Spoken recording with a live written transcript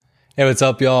Hey, what's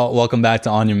up, y'all? Welcome back to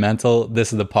On Your Mental.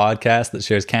 This is the podcast that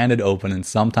shares candid, open, and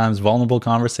sometimes vulnerable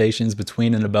conversations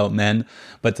between and about men.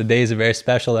 But today is a very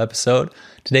special episode.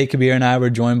 Today, Kabir and I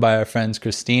were joined by our friends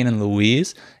Christine and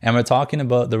Louise, and we're talking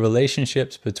about the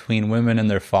relationships between women and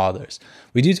their fathers.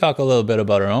 We do talk a little bit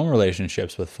about our own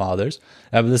relationships with fathers,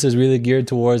 but this is really geared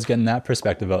towards getting that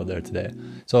perspective out there today.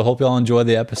 So I hope y'all enjoy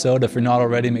the episode. If you're not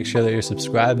already, make sure that you're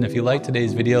subscribed. And if you like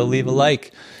today's video, leave a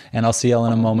like. And I'll see y'all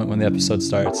in a moment when the episode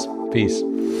starts. Peace.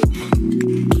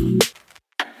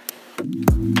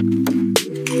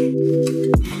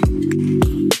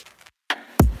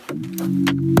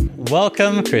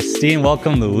 Welcome, Christine.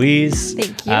 Welcome, Louise.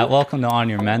 Thank you. Welcome to On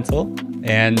Your Mental.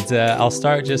 And I'll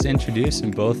start just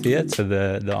introducing both of you to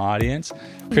the audience.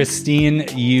 Christine,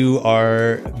 you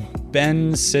are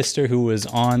Ben's sister who was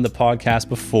on the podcast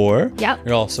before. Yep.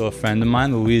 You're also a friend of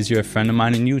mine. Louise, you're a friend of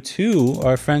mine. And you two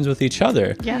are friends with each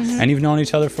other. Yes. And you've known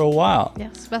each other for a while.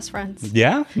 Yes, best friends.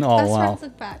 Yeah? Oh, Best wow. friends,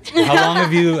 in fact. How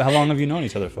long have you known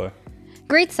each other for?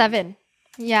 Grade 7.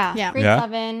 Yeah. Grade Yeah?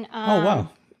 7. Oh, wow.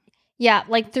 Yeah,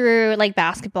 like through like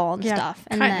basketball and stuff.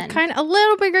 And kind of a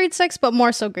little bit grade 6, but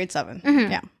more so grade 7.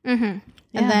 Yeah.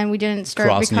 Yeah. And then we didn't start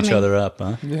Crossing becoming... each other up,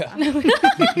 huh? Yeah.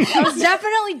 I was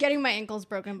definitely getting my ankles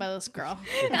broken by this girl.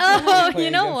 Oh, Playing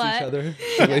you know against what? Each other.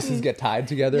 Shoelaces get tied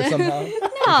together somehow.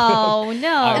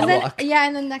 No. And then, Walk.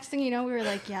 and then next thing you know, we were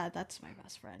like, yeah, that's my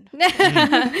best friend.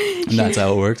 And that's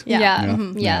how it worked?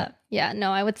 Yeah.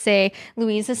 No, I would say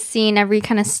Louise has seen every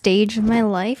kind of stage of my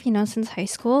life, since high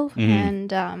school.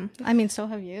 And I mean, so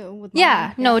have you. With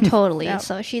yeah, mine. no, totally. Yeah.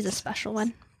 So she's a special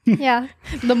one. Yeah.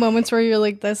 The moments where you're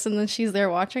like this and then she's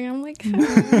there watching, I'm like...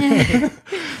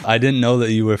 I didn't know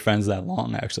that you were friends that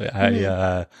long, actually.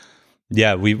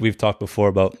 We've talked before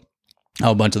about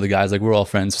how a bunch of the guys, like, we're all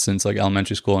friends since like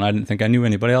elementary school, and I didn't think I knew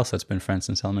anybody else that's been friends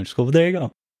since elementary school, but there you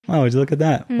go. Wow, would you look at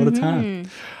that? What a time.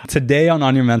 Today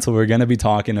on Your Mental, we're going to be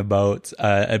talking about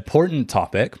an important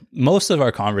topic. Most of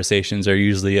our conversations are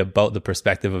usually about the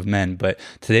perspective of men, but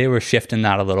today we're shifting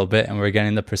that a little bit, and we're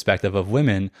getting the perspective of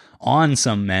women on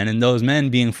some men, and those men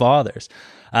being fathers.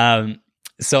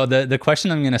 So the question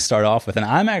I'm going to start off with, and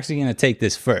I'm actually going to take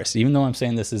this first, even though I'm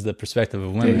saying this is the perspective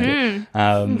of women.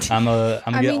 I'm going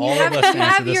to get all of us to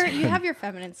answer this. You have your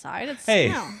feminine side. It's,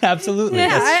 Hey, absolutely.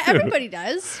 Yeah, That's true. everybody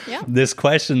does. Yeah. This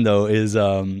question, though, is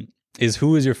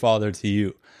who is your father to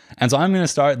you? And so I'm going to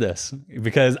start this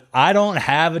because I don't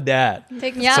have a dad.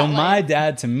 Take the Yeah. So spotlight. my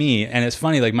dad to me, and it's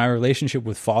funny, like my relationship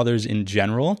with fathers in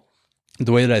general,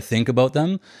 the way that I think about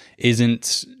them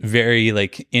isn't very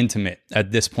like intimate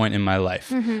at this point in my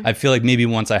life. I feel like maybe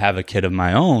once I have a kid of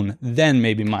my own, then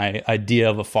maybe my idea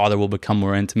of a father will become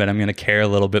more intimate. I'm going to care a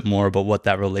little bit more about what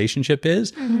that relationship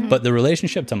is. But the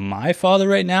relationship to my father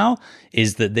right now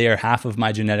is that they are half of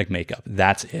my genetic makeup.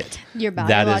 That's it. Your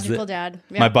That is biological dad.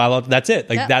 Yeah. My biological, that's it.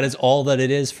 Like Yeah. that is all that it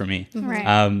is for me.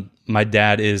 Right. My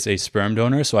dad is a sperm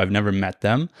donor, so I've never met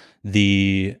them.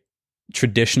 The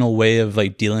traditional way of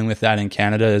like dealing with that in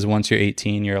Canada is once you're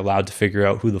 18, you're allowed to figure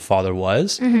out who the father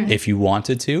was if you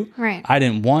wanted to. Right. I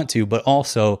didn't want to, but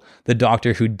also the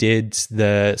doctor who did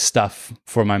the stuff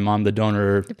for my mom, the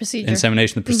donor procedure.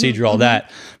 insemination, the procedure, all that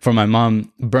for my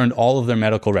mom, burned all of their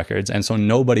medical records. And so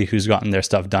nobody who's gotten their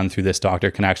stuff done through this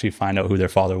doctor can actually find out who their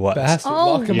father was. Bastard.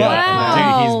 Oh, Lock him wow.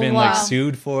 up. Dude, he's been like Wow.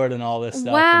 sued for it and all this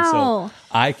stuff. Wow. And so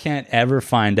I can't ever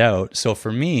find out. So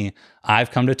for me,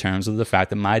 I've come to terms with the fact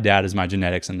that my dad is my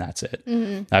genetics and that's it.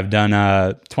 I've done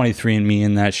 23andMe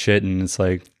and that shit, and it's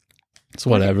like, it's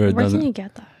whatever. It Where doesn't. can you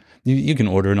get that? You can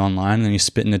order it online and then you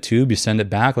spit in a tube, you send it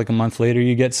back. Like a month later,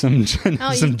 you get some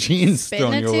some jeans spit in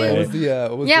thrown a your tube? way.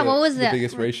 What was the that?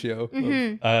 biggest ratio?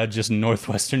 Of- Just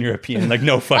Northwestern European, like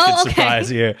no fucking Oh, okay. surprise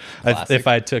here. Classic. If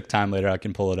I took time later, I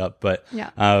can pull it up. But Yeah.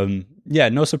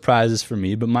 no surprises for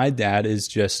me. But my dad is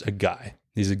just a guy.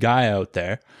 He's a guy out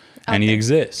there, and he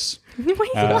exists. Why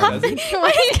are you laughing?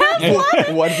 Why are you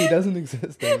laughing? what if he doesn't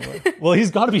exist anymore? Well,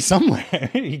 he's got to be somewhere.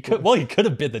 He could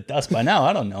have bit the dust by now.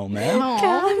 I don't know, man.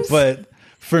 But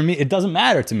for me, it doesn't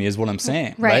matter to me, is what I'm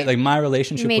saying. Right? Right. Like my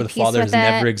relationship Made with peace fathers with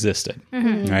never it. existed.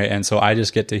 Right. And so I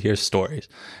just get to hear stories.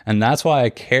 And that's why I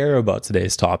care about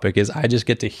today's topic is I just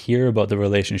get to hear about the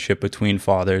relationship between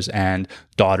fathers and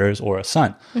daughters or a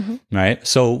son. Right.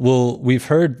 So we've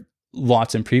heard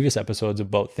lots in previous episodes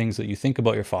about things that you think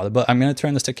about your father, but I'm going to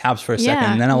turn this to Caps for a second,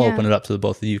 Yeah, and then I'll yeah. open it up to the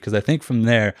both of you, because I think from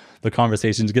there the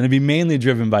conversation is going to be mainly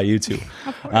driven by you two.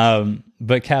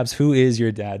 But Caps, who is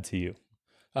your dad to you?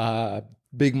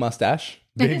 Big mustache.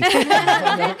 Big,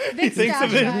 he thinks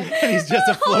of it, and he's just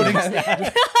a floating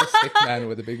stash. A sick man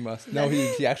with a big mustache. No,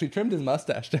 he actually trimmed his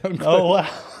mustache down. Oh wow!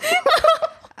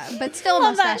 but still a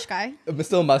mustache guy. I'm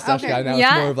still a mustache Okay. guy now.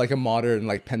 Yeah. It's more of like a modern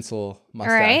like pencil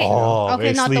mustache. Right. Oh,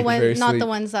 Okay, not the sleek. one, very not the sleek.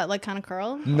 ones that like kind of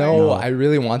curl. No, No. I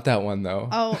really want that one though.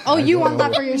 Oh, you want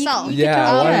that for yourself? Yeah,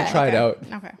 I wanted Okay, to try it okay.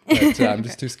 out. Okay. But I'm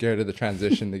just too scared of the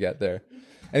transition to get there.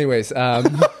 Anyways,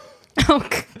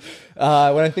 Okay.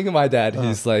 when I think of my dad,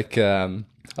 he's like, I've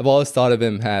always thought of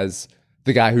him as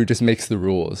the guy who just makes the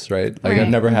rules, right? Like I've Right.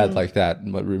 never had like that,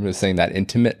 what Ruben was saying, that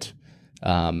intimate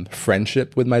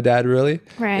friendship with my dad, really.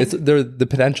 Right. It's the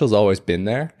potential's always been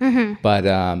there, but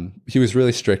he was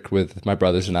really strict with my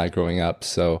brothers and I growing up.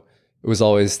 So it was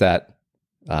always that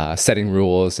setting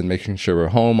rules and making sure we're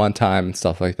home on time and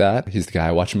stuff like that. He's the guy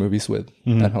I watch movies with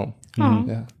at home.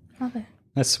 Yeah. Love it.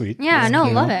 That's sweet. Yeah, no,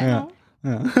 love it. Yeah.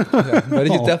 Yeah, but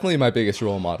he's definitely my biggest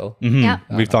role model. Yeah.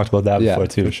 We've talked about that Yeah, before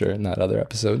too. for sure, in that other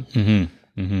episode.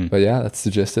 But yeah, that's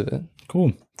the gist of it.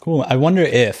 Cool. I wonder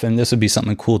if, and this would be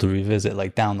something cool to revisit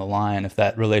like down the line, if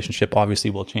that relationship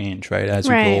obviously will change, right? As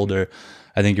you Right. grow older,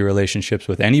 I think your relationships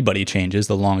with anybody changes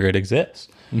the longer it exists.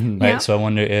 Right. Yeah. So I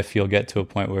wonder if you'll get to a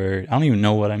point where I don't even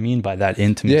know what I mean by that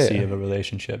intimacy Yeah. of a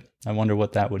relationship. I wonder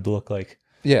what that would look like.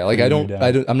 Yeah, like For your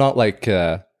dad. I'm not like,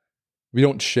 we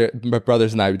don't share, my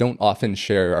brothers and I, we don't often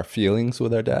share our feelings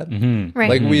with our dad. Right.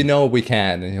 Like we know we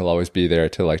can, and he'll always be there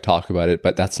to like talk about it,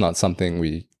 but that's not something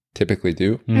we typically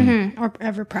do. Or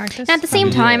ever practice. At the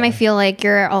same time, Yeah. I feel like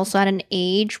you're also at an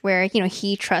age where,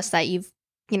 he trusts that you've,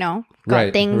 got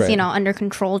Right, things, right. under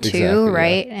control too, Exactly, yeah.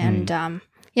 right? And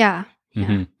yeah.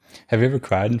 Mhm. Have you ever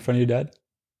cried in front of your dad?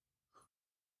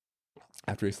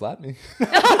 After he slapped me. I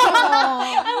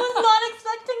was not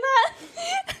expecting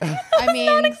that. I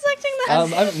mean, expecting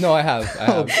that. No, I have.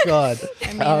 God. I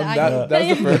mean, That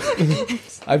was the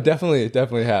first. I've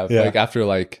definitely have. Yeah. Like after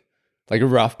like a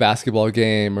rough basketball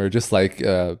game or just like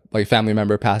family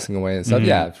member passing away and stuff.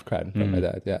 Yeah, I've cried in front of my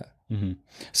dad. Yeah,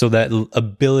 So that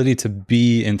ability to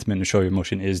be intimate and show your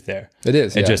emotion is there. it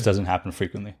is. It yeah. just doesn't happen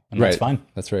frequently. And that's fine.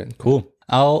 That's right. Cool.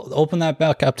 I'll open that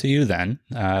back up to you then.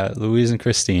 Louise and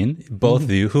Christine, both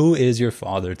of you, who is your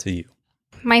father to you?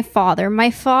 My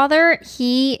father,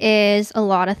 he is a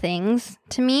lot of things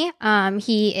to me.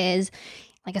 He is,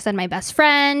 like I said, my best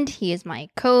friend. He is my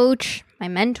coach, my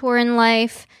mentor in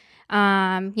life.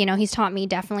 He's taught me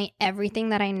definitely everything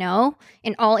that I know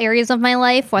in all areas of my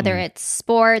life, whether it's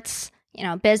sports,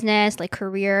 business, like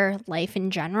career, life in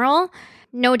general.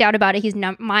 No doubt about it. He's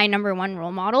my number one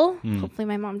role model. Hopefully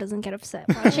my mom doesn't get upset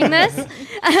watching this.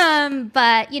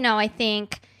 But, I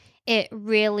think it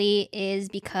really is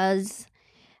because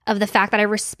of the fact that I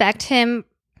respect him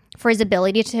for his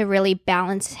ability to really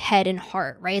balance head and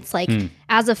heart, right? It's like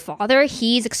as a father,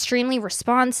 he's extremely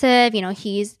responsive.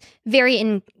 He's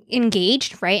very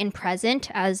engaged, right? And present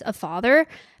as a father.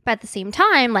 But at the same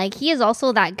time, like he is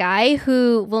also that guy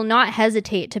who will not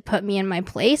hesitate to put me in my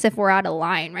place if we're out of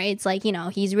line, right? It's like,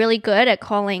 he's really good at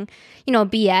calling,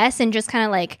 BS and just kind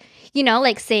of like,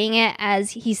 like saying it as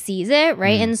he sees it,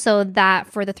 right? And so that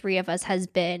for the three of us has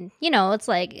been, it's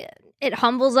like, it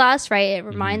humbles us, right? It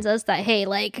reminds us that, hey,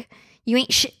 like, you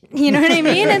ain't shit, you know what I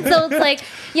mean? And so it's like,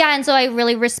 yeah, and so I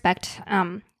really respect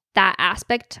that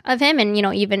aspect of him. And,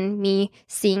 even me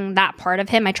seeing that part of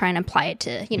him, I try and apply it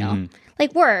to,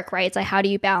 like work, right? It's like, how do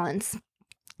you balance,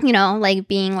 like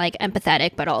being like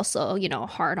empathetic, but also,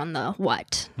 hard on the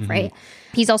what, right?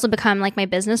 He's also become like my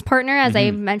business partner, as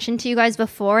I mentioned to you guys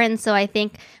before. And so I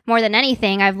think more than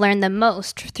anything, I've learned the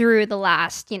most through the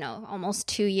last, almost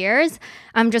 2 years.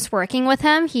 I'm just working with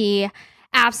him. He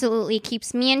absolutely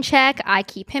keeps me in check. I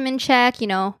keep him in check.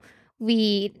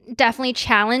 We definitely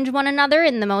challenge one another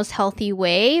in the most healthy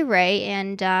way, right?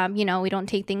 And, we don't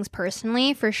take things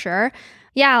personally for sure.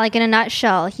 Yeah, like in a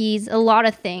nutshell, he's a lot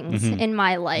of things in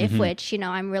my life, which,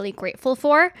 I'm really grateful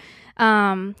for.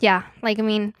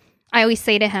 I always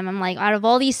say to him, I'm like, out of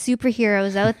all these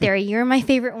superheroes out there, you're my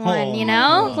favorite one,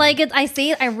 Like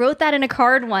I wrote that in a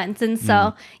card once. And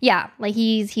so, yeah, like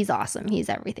he's awesome. He's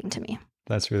everything to me.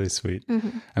 That's really sweet.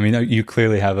 I mean, you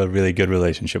clearly have a really good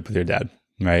relationship with your dad,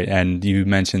 right? And you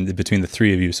mentioned between the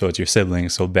three of you, so it's your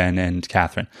siblings, so Ben and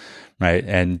Catherine, right?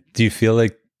 And do you feel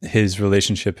like his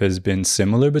relationship has been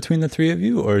similar between the three of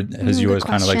you, or has yours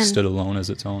kind of like stood alone as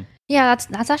its own? Yeah,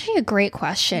 that's actually a great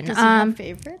question. Does he have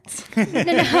favorites? No,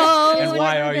 And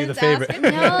why are you the favorite?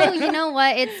 no, you know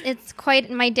what? It's quite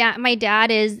my dad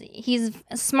he's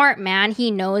a smart man. He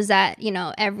knows that,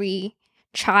 every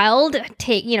child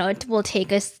will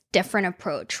take a different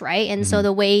approach, right? And so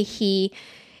the way he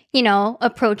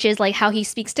approaches, like how he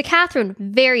speaks to Catherine,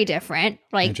 very different,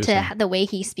 like to the way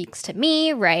he speaks to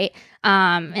me, right?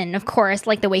 And of course,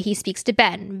 like the way he speaks to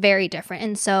Ben, very different.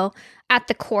 And so at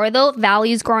the core, though,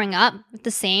 values growing up,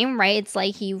 the same, right? It's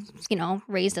like he,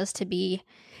 raised us to be,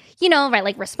 you know, right,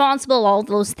 like responsible, all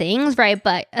those things, right?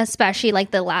 But especially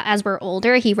like as we're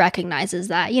older, he recognizes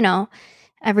that, you know,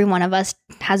 every one of us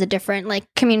has a different like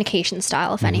communication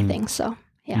style, if anything. So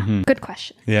yeah, good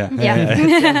question. Yeah.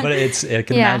 Yeah. But I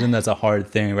can imagine that's a hard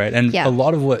thing, right? And a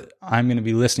lot of what I'm going to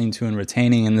be listening to and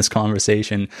retaining in this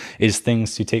conversation is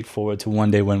things to take forward to one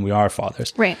day when we are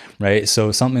fathers. Right. Right.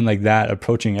 So something like that,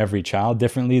 approaching every child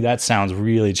differently, that sounds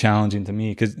really challenging to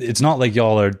me, because it's not like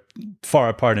y'all are far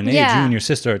apart in age. You and your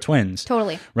sister are twins.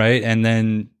 Totally. Right. And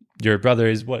then your brother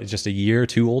is what, just a year or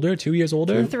two older? 2 years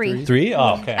older? Three?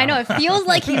 Oh, okay. I know, it feels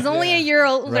like he's only a year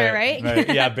older, right?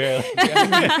 Right. Yeah, barely.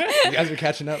 You guys are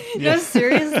catching up. No,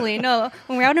 seriously, no.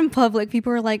 When we're out in public,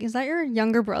 people are like, "Is that your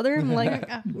younger brother?" I'm like,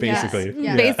 Basically.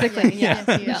 yes. Basically.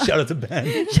 Yes. Shout out to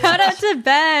Ben. Shout out to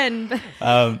Ben.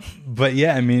 But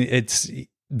yeah, I mean,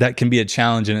 that can be a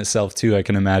challenge in itself too. I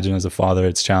can imagine as a father,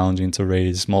 it's challenging to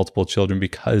raise multiple children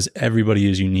because everybody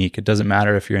is unique. It doesn't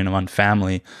matter if you're in one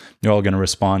family, you're all going to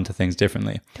respond to things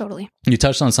differently. Totally. You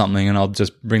touched on something, and I'll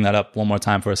just bring that up one more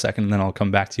time for a second, and then I'll come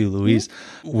back to you, Louise,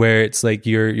 where it's like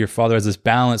your father has this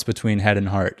balance between head and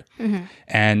heart.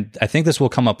 And I think this will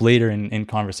come up later in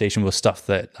conversation with stuff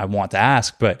that I want to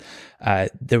ask, but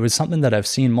there was something that I've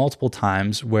seen multiple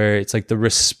times where it's like the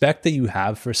respect that you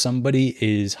have for somebody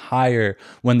is higher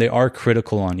when they are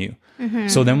critical on you.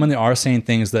 So then when they are saying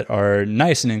things that are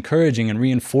nice and encouraging and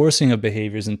reinforcing of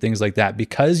behaviors and things like that,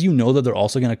 because you know that they're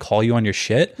also going to call you on your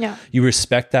shit, you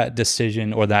respect that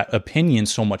decision or that opinion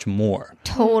so much more.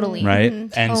 Totally. Right?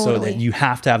 And so that you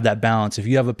have to have that balance. If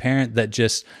you have a parent that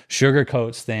just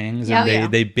sugarcoats things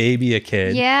and they baby a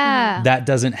kid, that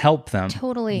doesn't help them.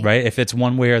 Totally. Right? If it's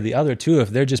one way or the other too,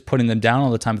 if they're just putting them down all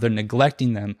the time, if they're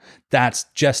neglecting them, that's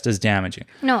just as damaging.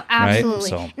 No, absolutely. Right?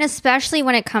 So. And especially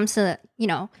when it comes to, you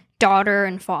know, daughter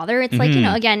and father, it's like, you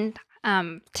know, again,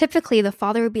 typically the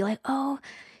father would be like, oh,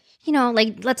 you know,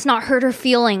 like, let's not hurt her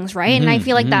feelings, right? And I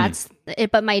feel like that's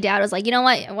it. But my dad was like, you know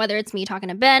what, whether it's me talking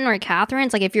to Ben or Catherine,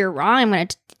 it's like, if you're wrong, I'm going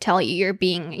to tell you you're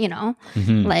being, you know,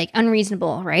 like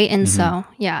unreasonable, right? And so,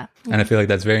 yeah. And I feel like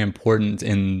that's very important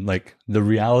in like the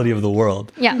reality of the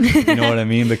world. Yeah. You know what I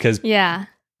mean? Because yeah.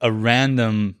 a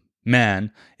random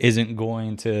man isn't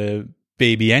going to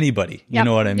baby anybody. You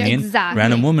know what I mean? Exactly.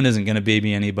 Random woman isn't going to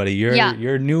baby anybody.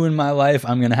 You're new in my life.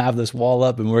 I'm going to have this wall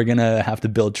up and we're going to have to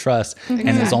build trust. And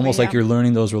it's almost like you're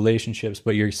learning those relationships,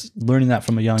 but you're learning that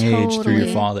from a young age through your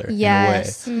father in a way.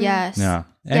 Yes. Yeah. Yeah.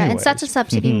 It Anyways. sets us up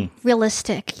to be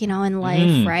realistic, you know, in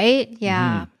life, right?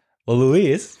 Yeah. Well,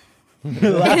 Louise,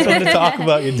 last one to talk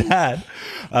about your dad.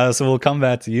 So we'll come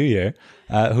back to you here.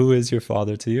 Who is your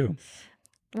father to you?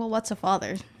 Well, what's a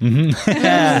father?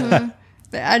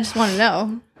 I just want to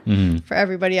know for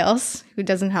everybody else who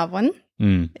doesn't have one,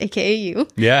 aka you.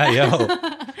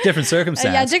 Different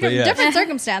circumstances. Different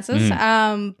circumstances.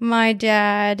 My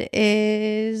dad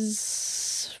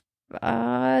is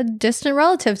a distant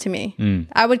relative to me.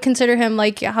 I would consider him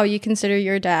like how you consider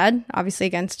your dad. Obviously,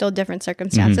 again, still different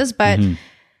circumstances, but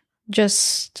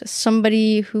just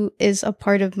somebody who is a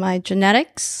part of my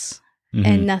genetics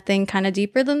and nothing kind of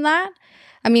deeper than that.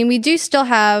 I mean, we do still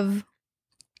have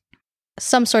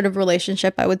some sort of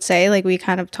relationship, I would say. Like, we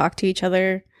kind of talk to each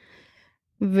other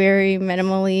very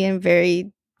minimally and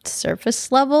very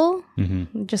surface level.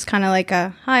 Just kind of like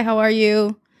a, hi, how are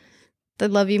you? The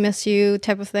love you, miss you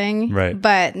type of thing. Right.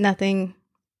 But nothing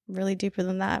really deeper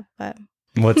than that. But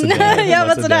what's a dad?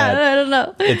 what's a dad? I don't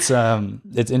know.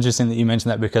 It's interesting that you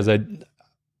mentioned that, because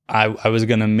I was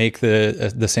going to make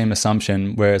the same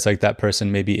assumption where it's like that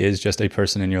person maybe is just a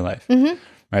person in your life.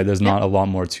 Right? There's not a lot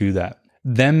more to that.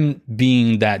 Them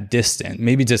being that distant,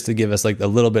 maybe just to give us like a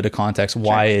little bit of context,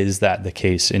 why is that the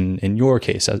case in your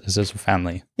case as a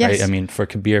family? Yes. Right? I mean, for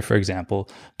Kabir, for example,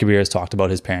 Kabir has talked about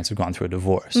his parents have gone through a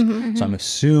divorce. So I'm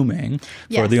assuming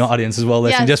for the audience as well,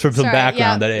 listening, just for some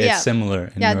background, that it's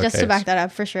similar in your just case. to back that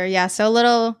up for sure. Yeah. So a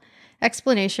little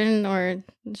explanation or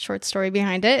short story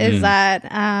behind it is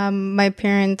that my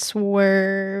parents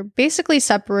were basically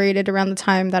separated around the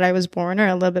time that I was born, or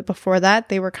a little bit before that.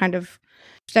 They were kind of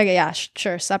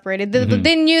separated.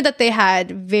 They knew that they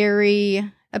had very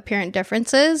apparent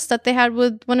differences that they had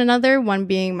with one another, one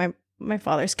being my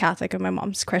father's Catholic and my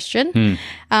mom's Christian,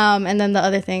 and then the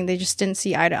other thing, they just didn't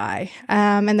see eye to eye.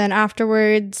 And then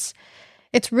afterwards,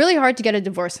 it's really hard to get a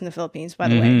divorce in the Philippines, by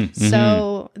the way.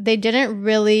 So they didn't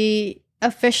really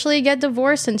officially get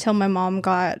divorced until my mom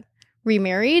got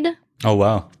remarried. Oh,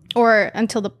 wow. Or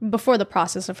until before the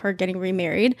process of her getting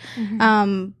remarried.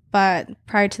 But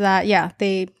prior to that,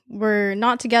 they were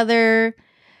not together.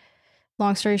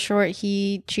 Long story short,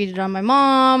 he cheated on my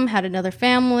mom, had another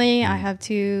family. I have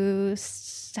two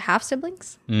half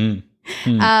siblings.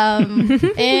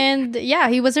 And yeah,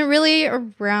 he wasn't really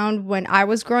around when I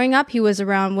was growing up. He was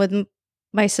around with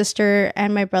my sister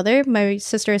and my brother. My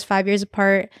sister is 5 years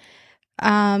apart,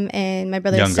 and my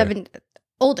brother is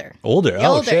older. Older.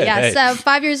 Oh, shit. Yeah, Hey. so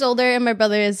 5 years older, and my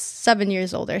brother is 7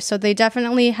 years older. So they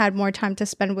definitely had more time to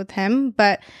spend with him.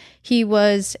 But he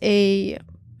was a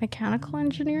mechanical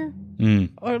engineer.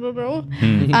 I don't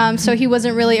know. So he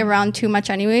wasn't really around too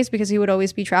much, anyways, because he would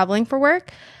always be traveling for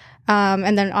work.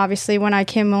 And then obviously when I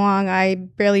came along, I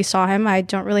barely saw him. I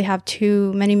don't really have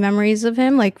too many memories of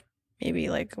him, like maybe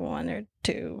like 1 or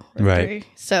 2 or 3.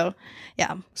 So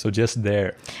yeah. So just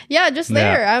there. Yeah, just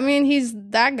there. I mean, he's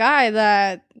that guy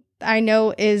that I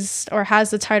know is or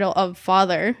has the title of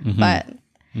father, but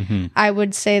I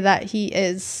would say that he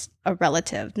is a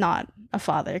relative, not a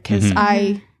father, because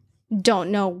I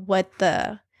don't know what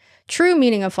the true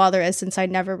meaning of father is, since I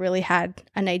never really had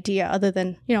an idea other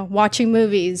than, you know, watching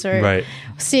movies or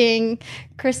seeing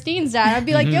Christine's dad. I'd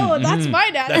be like, yo, that's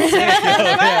my dad.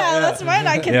 That's my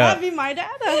dad. Can that be my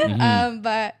dad?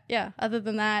 But yeah, other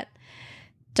than that,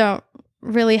 don't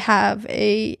really have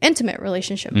a intimate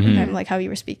relationship with him, like how you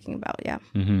were speaking about. Yeah.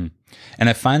 And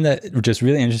I find that just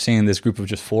really interesting in this group of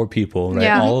just 4 people, right?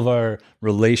 All of our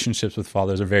relationships with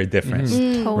fathers are very different,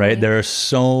 right? There are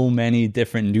so many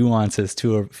different nuances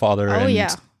to a father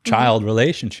and child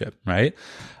relationship, right?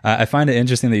 I find it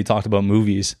interesting that you talked about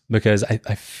movies, because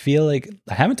I feel like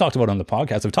I haven't talked about it on the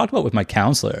podcast. I've talked about it with my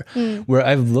counselor, where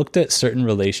I've looked at certain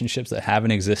relationships that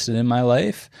haven't existed in my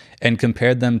life and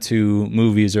compared them to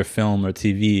movies or film or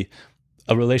TV.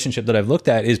 A relationship that I've looked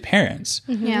at is parents.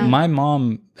 My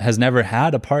mom has never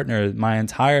had a partner my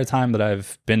entire time that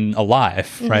I've been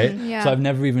alive, right? So I've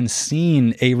never even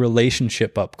seen a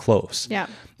relationship up close.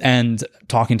 And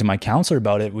talking to my counselor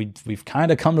about it, we've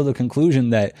kind of come to the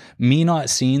conclusion that me not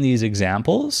seeing these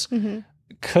examples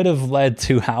could have led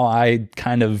to how I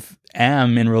kind of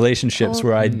am in relationships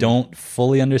where I don't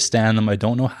fully understand them. I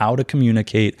don't know how to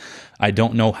communicate. I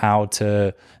don't know how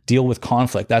to deal with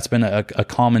conflict. That's been a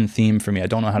common theme for me. I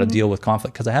don't know how to deal with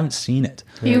conflict because I haven't seen it.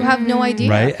 You have no idea.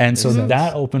 Right. And so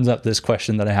that opens up this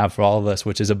question that I have for all of us,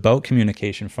 which is about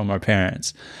communication from our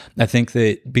parents. I think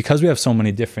that because we have so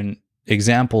many different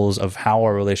examples of how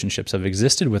our relationships have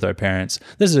existed with our parents,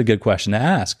 this is a good question to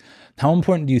ask. How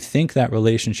important do you think that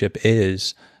relationship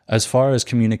is as far as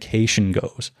communication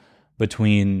goes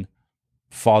between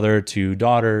father to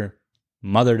daughter,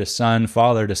 mother to son,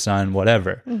 father to son,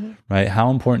 whatever, right?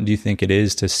 How important do you think it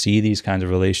is to see these kinds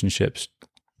of relationships,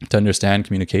 to understand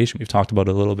communication? We've talked about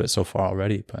it a little bit so far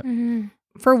already, but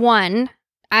for one,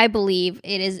 I believe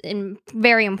it is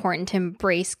very important to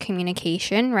embrace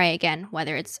communication, right? Again,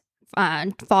 whether it's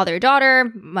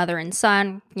father-daughter, mother and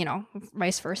son, you know,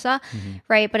 vice versa,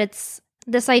 right? But it's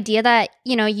this idea that,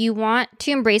 you know, you want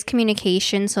to embrace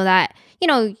communication so that, you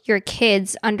know, your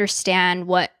kids understand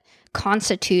what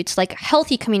constitutes like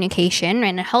healthy communication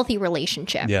and a healthy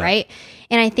relationship, right?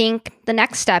 And I think the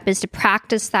next step is to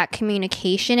practice that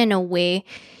communication in a way,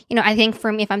 you know, I think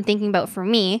for me, if I'm thinking about for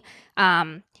me,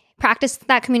 practice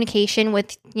that communication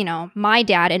with, you know, my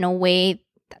dad in a way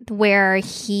where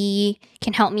he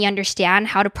can help me understand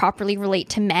how to properly relate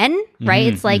to men,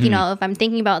 right? It's like, you know, if I'm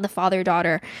thinking about the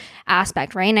father-daughter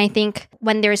aspect, right? And I think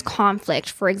when there's conflict,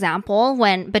 for example,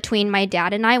 when between my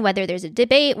dad and I, whether there's a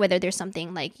debate, whether there's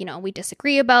something like, you know, we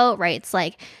disagree about, right? It's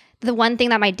like the one thing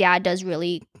that my dad does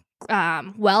really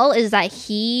well is that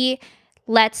he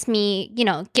lets me, you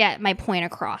know, get my point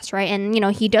across, right? And, you know,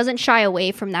 he doesn't shy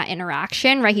away from that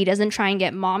interaction, right? He doesn't try and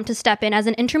get mom to step in as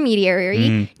an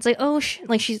intermediary. It's like, oh,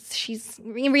 like she's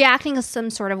reacting in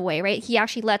some sort of way, right? He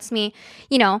actually lets me,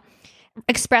 you know,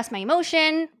 express my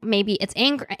emotion. Maybe it's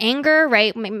anger,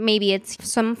 right? Maybe it's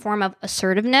some form of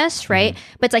assertiveness, right?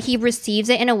 But it's like he receives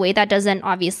it in a way that doesn't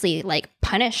obviously like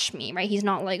punish me, right? He's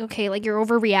not like, okay, like you're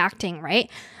overreacting, right?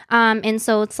 And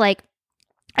so it's like,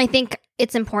 I think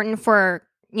it's important for,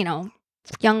 you know,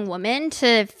 young women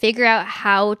to figure out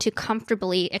how to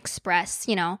comfortably express,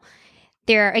 you know,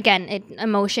 their, again,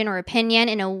 emotion or opinion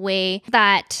in a way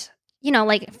that, you know,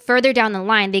 like further down the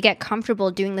line, they get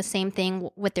comfortable doing the same thing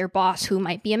with their boss, who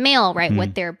might be a male, right?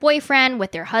 With their boyfriend,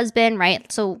 with their husband,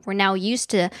 right? So we're now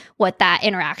used to what that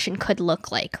interaction could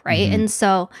look like, right? And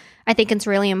so I think it's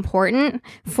really important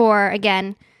for,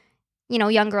 again, you know,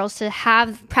 young girls to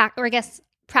have,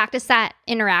 practice that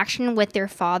interaction with their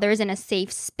fathers in a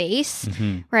safe space,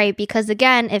 right? Because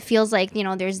again, it feels like, you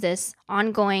know, there's this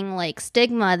ongoing like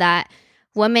stigma that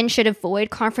women should avoid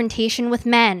confrontation with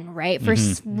men, right? For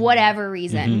whatever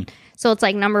reason. So it's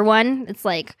like, number one, it's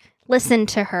like, listen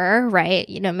to her, right?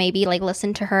 Maybe like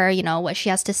listen to her, what she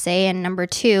has to say. And number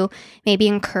 2, maybe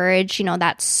encourage,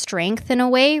 that strength in a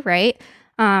way, right?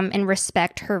 And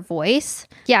respect her voice.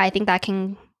 Yeah, I think that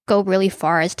can go really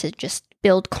far as to just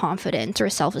build confidence or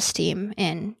self-esteem.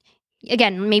 And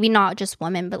again, maybe not just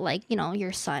women, but like,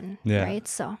 your son, right?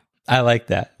 So I like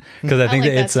that because I think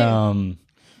like that it's, that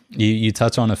you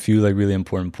touch on a few like really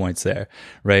important points there,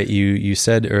 right? You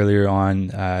said earlier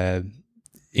on,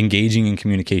 engaging in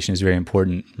communication is very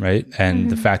important, right? And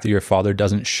the fact that your father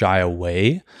doesn't shy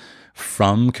away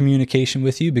from communication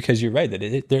with you, because you're right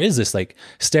that there is this like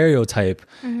stereotype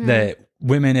that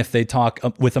women, if they talk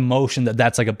with emotion,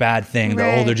 that's like a bad thing.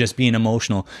 Right. They're just being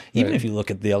emotional. Even if you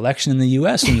look at the election in the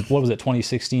US in, what was it,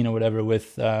 2016 or whatever,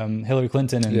 with Hillary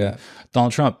Clinton and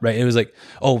Donald Trump, right? It was like,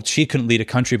 oh, she couldn't lead a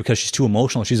country because she's too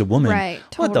emotional. She's a woman. Right,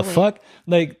 What the fuck?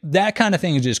 Like that kind of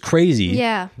thing is just crazy.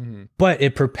 yeah. But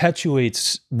it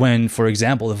perpetuates when, for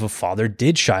example, if a father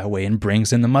did shy away and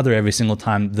brings in the mother every single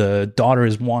time the daughter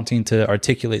is wanting to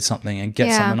articulate something and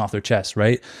get something off their chest,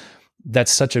 right?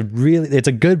 That's such a it's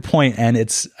a good point. And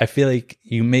I feel like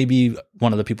you may be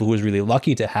one of the people who is really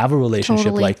lucky to have a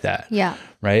relationship like that. Yeah.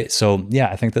 Right. So yeah,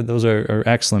 I think that those are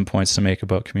excellent points to make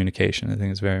about communication. I think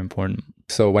it's very important.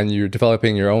 So when you're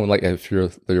developing your own, like if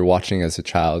you're watching as a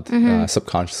child,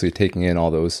 subconsciously taking in all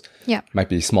those, might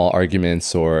be small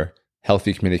arguments or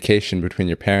healthy communication between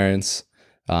your parents,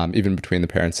 even between the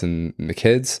parents and the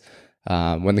kids.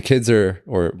 When the kids are,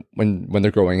 or when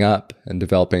they're growing up and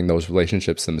developing those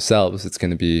relationships themselves, it's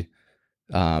going to be,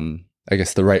 I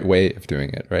guess, the right way of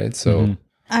doing it, right? So,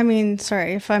 I mean,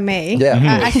 sorry if I may.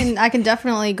 Yeah. I can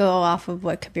definitely go off of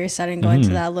what Kabir said and go into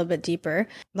that a little bit deeper.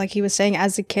 Like he was saying,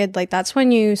 as a kid, like that's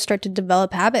when you start to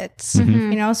develop habits,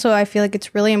 so I feel like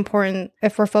it's really important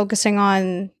if we're focusing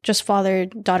on just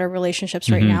father-daughter relationships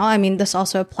right now. I mean, this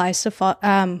also applies to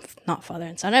not father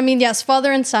and son. I mean, yes,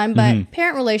 father and son, but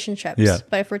parent relationships. Yeah.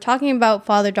 But if we're talking about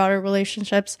father-daughter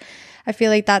relationships, I feel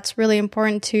like that's really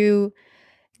important to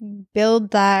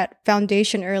build that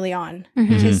foundation early on,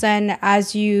 because then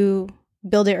as you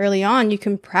build it early on, you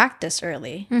can practice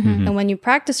early. And when you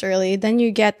practice early, then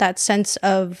you get that sense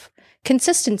of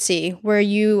consistency where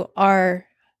you are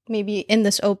maybe in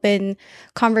this open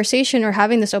conversation or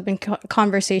having this open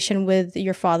conversation with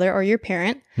your father or your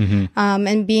parent,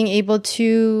 and being able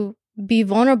to be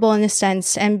vulnerable in a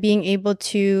sense and being able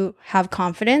to have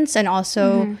confidence and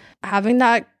also having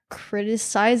that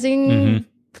criticizing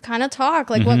kind of talk,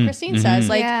 like what Christine says,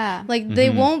 like they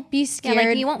won't be scared. Yeah,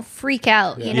 like you won't freak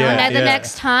out, and then the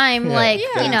next time,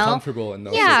 comfortable in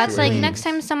those it's like next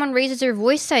time someone raises their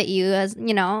voice at you, as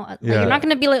you're not going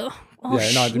to be like,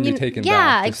 oh, not to be taken back.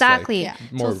 Yeah, just exactly.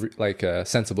 Like, more like a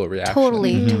sensible reaction.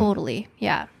 Totally.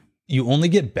 Yeah. You only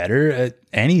get better at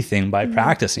anything by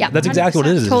practicing. Yeah, That's exactly what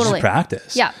it is. Totally. It's just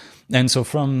practice. Yeah. And so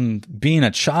from being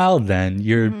a child, then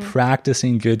you're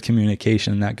practicing good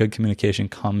communication. That good communication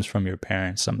comes from your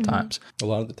parents sometimes. A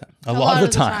lot of the time. A lot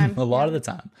of the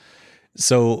time.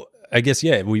 So I guess,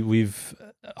 we've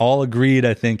all agreed,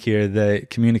 I think, here that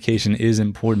communication is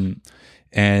important.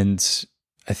 And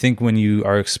I think when you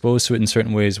are exposed to it in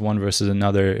certain ways, one versus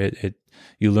another,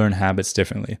 you learn habits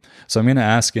differently. So I'm going to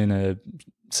ask in a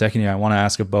second year, I want to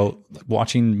ask about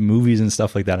watching movies and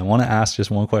stuff like that. I want to ask just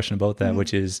one question about that,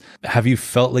 which is, have you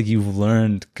felt like you've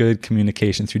learned good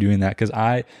communication through doing that? Because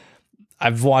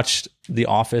I've watched The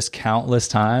Office countless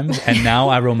times, and now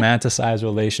I romanticize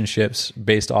relationships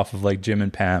based off of like Jim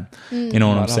and Pam. You know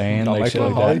what I'm saying? Not Like Michael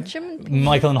and Holly.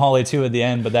 Michael and Holly too at the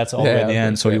end, but that's all at the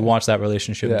end. So you watch that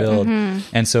relationship build,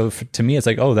 and so to me, it's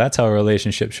like, oh, that's how a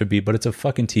relationship should be. But it's a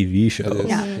fucking TV show.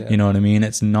 You know what I mean?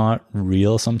 It's not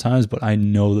real sometimes, but I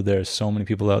know that there's so many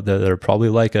people out there that are probably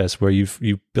like us, where you've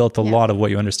built a lot of what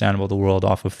you understand about the world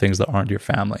off of things that aren't your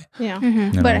family. Yeah.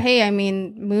 You know? But hey, I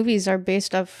mean, movies are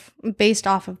based off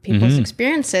of people's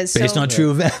experiences. Based on true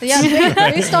events.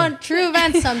 Based on true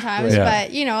events sometimes.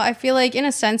 But, I feel like in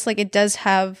a sense, like it does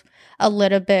have a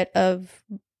little bit of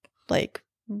like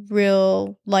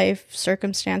real life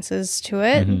circumstances to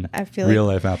it. I feel real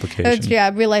like life applications.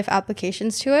 real life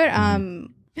applications to it.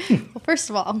 Well, first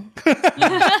of all,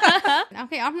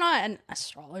 okay, I'm not an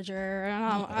astrologer.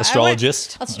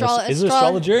 Astrologist? Is it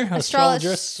astrologer?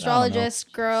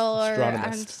 Astrologist, girl, or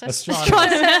Astronomist.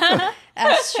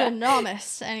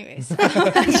 astronomist. Anyways.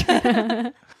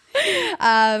 No,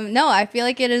 I feel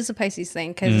like it is a Pisces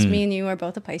thing because me and you are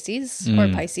both a Pisces or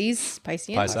Pisceans.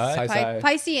 Piscean.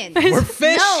 We're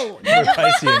fish. No, We're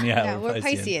Piscean. we're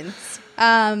Pisceans.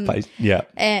 And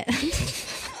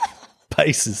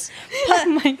Pisces.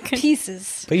 Oh my goodness.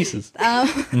 Pieces. Pisces.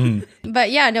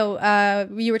 But yeah, no,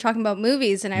 you were talking about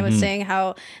movies, and I was saying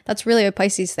how that's really a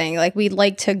Pisces thing. Like, we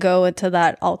like to go into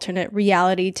that alternate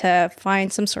reality to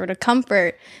find some sort of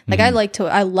comfort. Like, I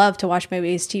love to watch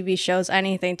movies, TV shows,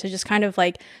 anything to just kind of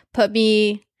like put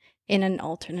me in an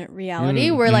alternate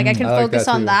reality where like I can I like focus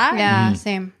that on too. that. Yeah,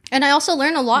 same. And I also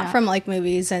learn a lot from like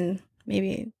movies, and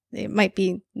maybe it might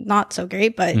be not so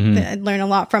great, but I learn a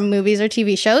lot from movies or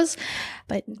TV shows.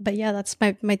 But yeah, that's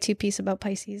my two piece about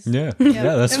Pisces. Yeah,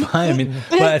 that's fine. I mean,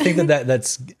 but I think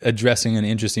that's addressing an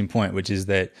interesting point, which is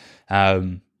that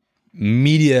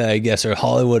media, I guess, or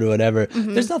Hollywood or whatever,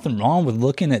 there's nothing wrong with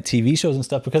looking at TV shows and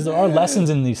stuff because there are lessons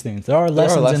in these things. There are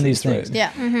lessons in these things. right.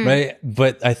 Yeah. Right.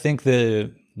 But I think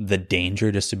the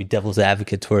danger, just to be devil's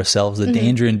advocate to ourselves, the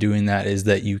danger in doing that is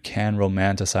that you can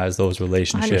romanticize those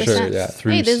relationships 100%. yeah.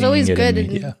 through Hey, there's seeing always it good in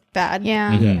and media. bad.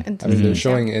 Yeah. And I mean, they're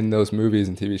showing in those movies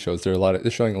and TV shows. They're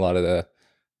showing a lot of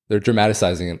they're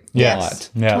dramatizing it a lot,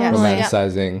 Yeah. Totally.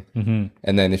 romanticizing,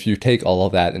 and then if you take all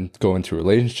of that and go into a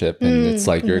relationship, and it's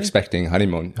like you're expecting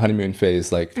honeymoon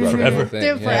phase like throughout the whole thing.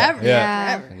 Dude, forever.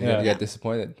 Yeah. Forever. And you're gonna get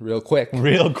disappointed real quick.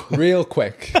 Real quick. Real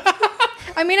quick.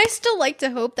 I mean, I still like to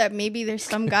hope that maybe there's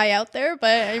some guy out there,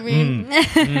 but I mean,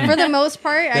 for the most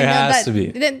part, I There know has that.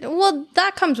 to be. Well,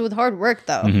 that comes with hard work,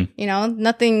 though. You know,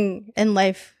 nothing in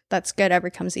life that's good ever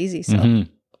comes easy. So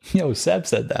Yo, Seb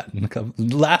said that in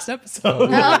the last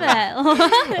episode. I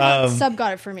love it. Sub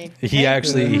got it for me. He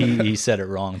actually he said it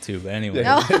wrong too, but anyway,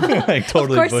 No. like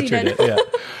totally course he butchered did. it. Yeah,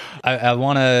 I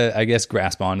want to, I guess,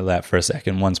 grasp onto that for a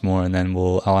second once more, and then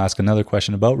I'll ask another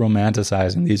question about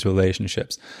romanticizing these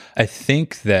relationships. I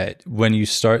think that when you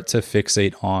start to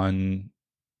fixate on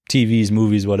TVs,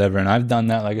 movies, whatever, and I've done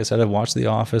that. Like I said, I've watched The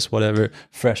Office, whatever,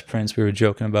 Fresh Prince. We were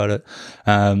joking about it.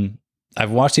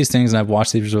 I've watched these things and I've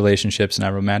watched these relationships and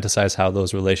I romanticize how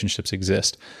those relationships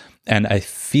exist. And I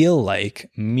feel like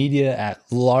media at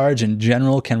large in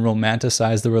general can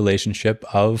romanticize the relationship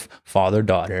of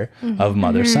father-daughter, of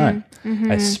mother-son.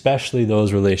 Especially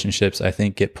those relationships, I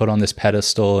think, get put on this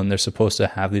pedestal and they're supposed to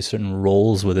have these certain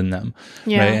roles within them.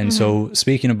 Yeah. Right. And so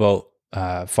speaking about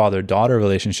father-daughter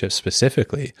relationships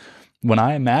specifically, when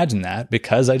I imagine that,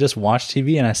 because I just watch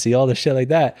TV and I see all the shit like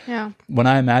that, Yeah. when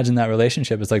I imagine that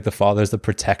relationship, it's like the father's the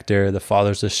protector, the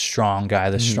father's the strong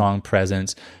guy, the strong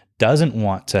presence, doesn't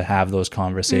want to have those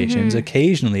conversations.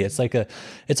 Occasionally, it's like a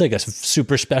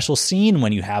super special scene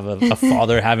when you have a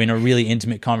father having a really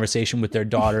intimate conversation with their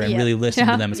daughter and really listening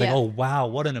to them. It's like, oh wow,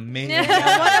 what an amazing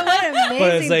dad. What an amazing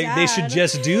But it's like dad. they should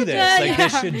just do this. Like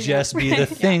this should just be the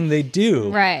thing they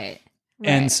do. Right.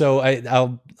 And so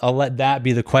I'll let that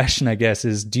be the question, I guess,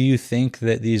 is do you think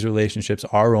that these relationships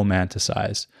are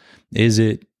romanticized? Is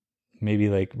it maybe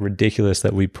like ridiculous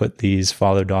that we put these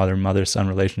father-daughter, mother-son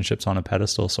relationships on a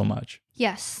pedestal so much?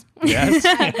 Yes. Yes.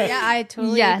 Yeah, I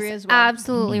totally Yes. agree as well.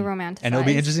 Absolutely romanticized. And it'll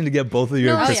be interesting to get both of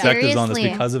your No, perspectives on this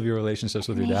seriously. because of your relationships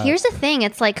with your dad. Here's the thing.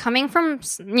 It's like coming from,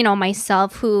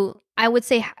 myself, who I would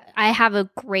say I have a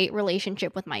great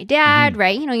relationship with my dad,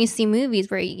 right? You know, you see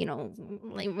movies where,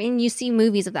 like when you see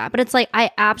movies of that, but it's like, I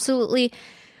absolutely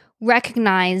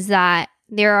recognize that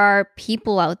there are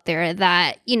people out there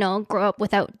that, grow up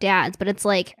without dads, but it's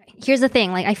like, here's the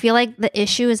thing. Like, I feel like the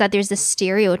issue is that there's this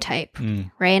stereotype,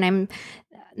 right? And I'm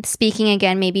speaking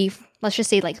again, maybe let's just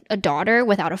say like a daughter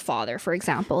without a father, for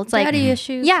example. It's like, Daddy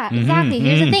issues. yeah, exactly.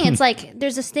 Here's the thing. It's like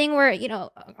there's this thing where, a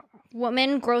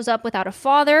woman grows up without a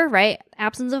father, right?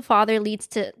 Absence of father leads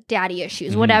to daddy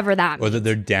issues, whatever that Or means. that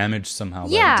they're damaged somehow.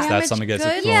 Yeah. That's Damaged something gets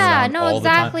goods? thrown Yeah, around no, all the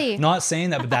time. exactly. Not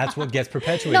saying that, but that's what gets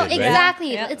perpetuated, No, right?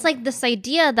 exactly. Yeah. It's like this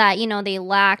idea that, they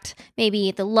lacked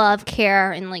maybe the love,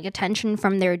 care, and like attention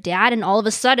from their dad, and all of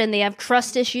a sudden they have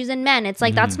trust issues in men. It's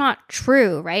like that's not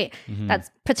true, right? That's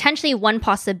potentially one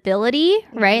possibility,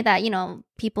 right? That,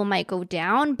 people might go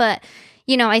down. But,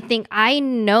 I think I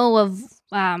know of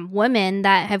women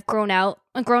that have grown up,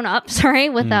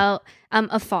 without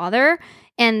a father,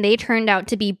 and they turned out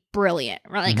to be brilliant,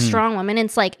 right? Like strong women.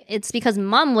 It's because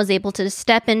mom was able to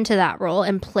step into that role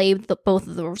and play both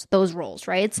of those roles,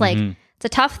 right? It's like it's a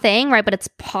tough thing, right? But it's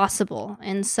possible,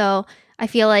 and so I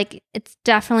feel like it's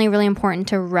definitely really important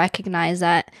to recognize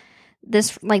that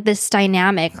this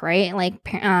dynamic, right? Like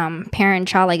parent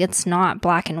child, like it's not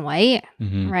black and white,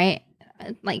 right?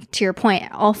 Like to your point,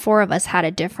 all four of us have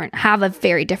a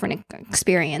very different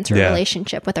experience or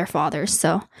relationship with our fathers.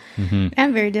 So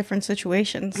And very different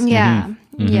situations. yeah.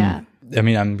 I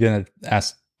mean, I'm going to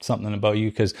ask something about you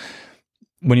because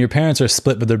when your parents are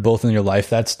split, but they're both in your life,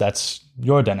 that's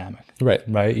your dynamic, Right.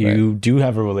 right? You do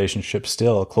have a relationship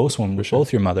still, a close one with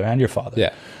both your mother and your father.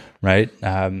 Yeah. Right.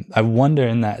 I wonder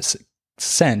in that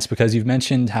sense, because you've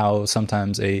mentioned how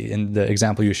sometimes in the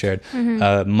example you shared,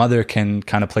 a mother can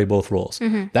kind of play both roles.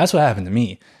 That's what happened to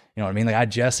me. You know what I mean? Like I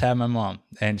just had my mom,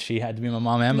 and she had to be my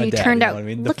mom and my dad. Turned out, know what I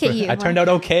mean? look at you. I turned out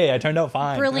okay. I turned out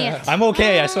fine. Brilliant. I'm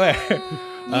okay, I swear.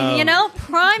 You know,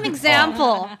 prime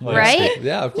example, right?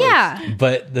 Yeah, of course. Yeah.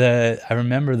 But I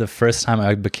remember the first time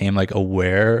I became like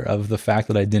aware of the fact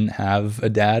that I didn't have a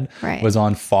dad was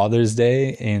on Father's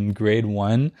Day in grade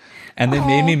 1. And they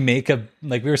made me make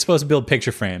we were supposed to build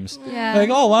picture frames. Yeah. Like,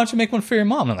 oh, why don't you make one for your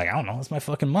mom? I'm like, I don't know, it's my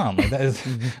fucking mom. Like that is,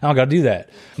 I don't gotta do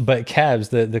that. But Cabs,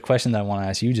 the question that I want to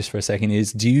ask you just for a second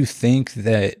is, do you think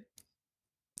that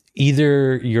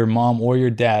either your mom or your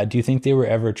dad, do you think they were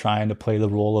ever trying to play the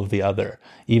role of the other,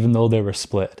 even though they were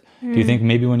split? Do you think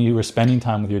maybe when you were spending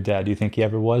time with your dad, do you think he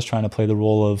ever was trying to play the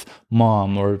role of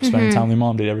mom, or spending time with your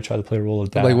mom? Did he ever try to play the role of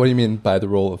dad? Like, what do you mean by the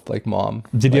role of like mom?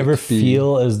 Did like, you ever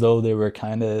feel as though they were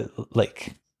kind of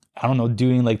like, I don't know,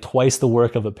 doing like twice the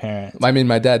work of a parent? I mean,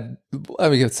 my dad, I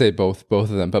mean, I could say both of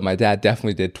them, but my dad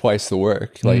definitely did twice the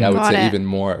work. Like I would say even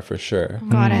more for sure.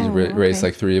 Got it. He raised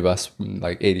like 3 of us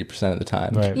like 80% of the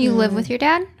time. Right. You live with your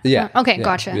dad? Yeah. Okay,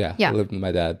 gotcha. Yeah. I lived with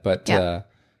my dad, but I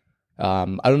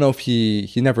don't know if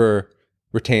he never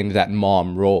retained that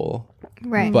mom role,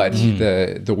 Right. but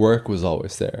the work was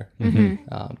always there.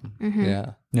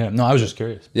 Yeah. Yeah, no, I was just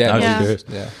curious. Yeah. I was just curious.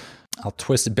 Yeah. I'll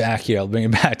twist it back here. I'll bring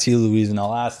it back to you, Louise, and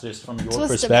I'll ask this from your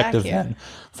Twist it back perspective here. then.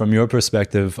 From your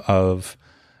perspective of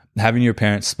having your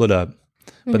parents split up,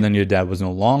 but then your dad was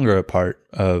no longer a part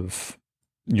of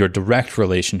your direct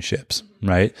relationships,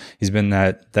 right? He's been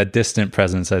that distant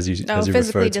presence, as you physically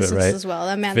referred to it, distance right? as well.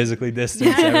 That man, Physically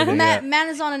distant, everything. man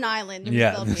is on an island. In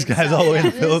Yeah, the this Philippines, guy's all the way in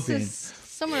the this Philippines. is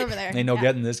somewhere over there. Ain't no yeah.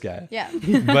 getting this guy. Yeah.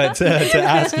 But to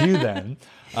ask you then,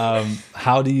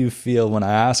 how do you feel when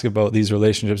I ask about these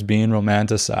relationships being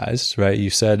romanticized, right? You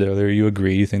said earlier you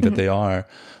agree, you think that they are.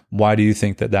 Why do you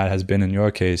think that has been in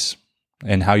your case?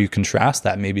 And how you contrast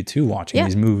that maybe to watching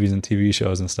these movies and TV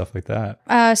shows and stuff like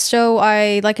that. So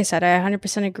like I said, I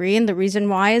 100% agree. And the reason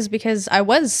why is because I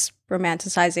was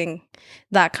romanticizing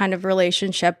that kind of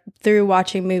relationship through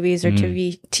watching movies or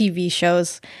TV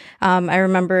shows. I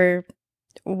remember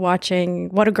watching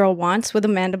What a Girl Wants with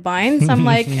Amanda Bynes. I'm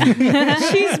like,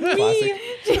 she's me.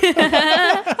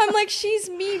 I'm like, she's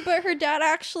me, but her dad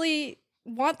actually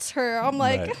wants her. I'm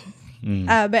like,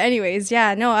 but anyways,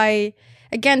 yeah, no,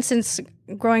 again, since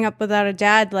growing up without a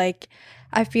dad, like,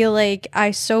 I feel like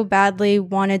I so badly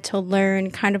wanted to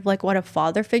learn kind of like what a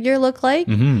father figure looked like.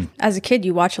 As a kid,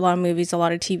 you watch a lot of movies, a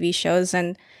lot of TV shows.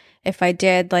 And if I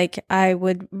did, like, I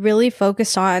would really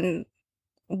focus on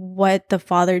what the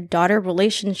father-daughter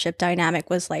relationship dynamic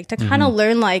was like to kind of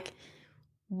learn, like,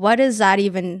 what is that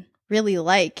even really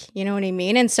like? You know what I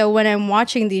mean? And so when I'm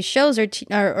watching these shows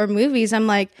or movies, I'm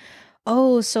like,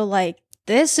 oh, so like,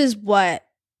 this is what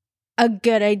a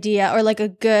good idea or like a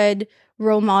good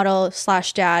role model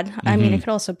 / dad. I mean, it could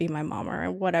also be my mom or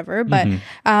whatever, but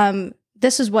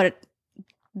this is what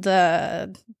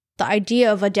the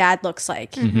idea of a dad looks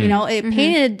like. You know, it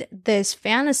painted this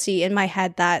fantasy in my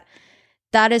head that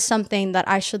is something that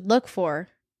I should look for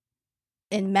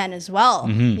in men as well.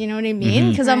 You know what I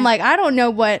mean? Because I'm like, I don't know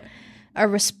what a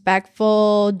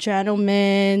respectful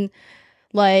gentleman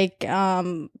like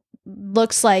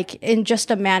looks like in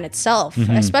just a man itself,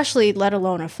 especially let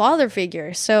alone a father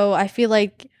figure. So I feel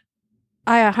like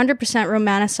I 100%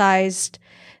 romanticized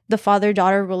the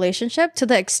father-daughter relationship to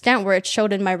the extent where it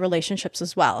showed in my relationships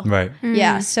as well. Right.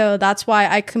 Yeah, so that's why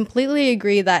I completely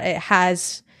agree that it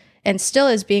has and still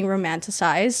is being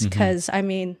romanticized because, I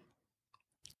mean,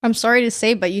 I'm sorry to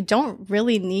say, but you don't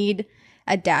really need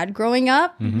a dad growing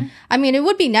up. I mean, it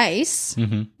would be nice,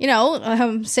 you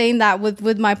know, saying that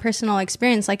with my personal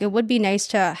experience, like it would be nice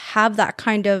to have that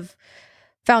kind of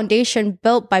foundation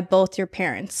built by both your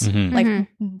parents, like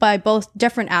by both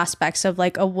different aspects of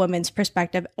like a woman's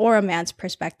perspective or a man's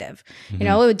perspective. You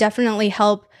know, it would definitely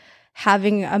help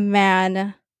having a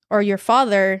man or your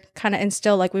father kind of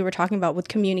instill, like we were talking about with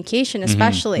communication,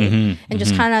 especially, and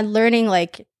just kind of learning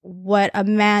like what a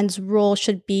man's role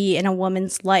should be in a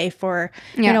woman's life or,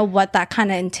 you know, what that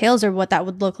kind of entails or what that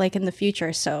would look like in the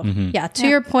future. So yeah, to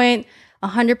your point,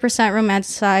 100%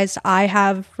 romanticized. I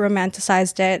have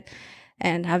romanticized it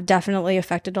and have definitely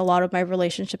affected a lot of my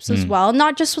relationships as well.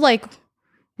 Not just like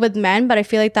with men, but I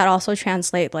feel like that also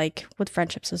translate like with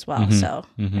friendships as well. So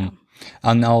yeah.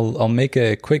 And I'll make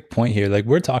a quick point here. Like,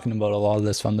 we're talking about a lot of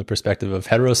this from the perspective of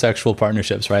heterosexual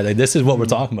partnerships, right? Like, this is what we're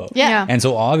talking about. Yeah. And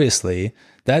so obviously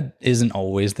that isn't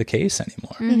always the case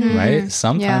anymore, right?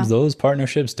 Sometimes those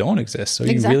partnerships don't exist. So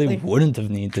you really wouldn't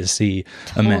have need to see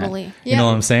a man. You know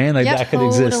what I'm saying? Like that could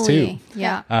exist too.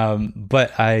 Yeah.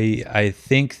 But I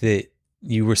think that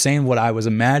you were saying what I was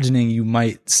imagining you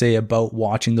might say about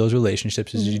watching those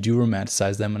relationships is you do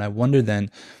romanticize them. And I wonder then,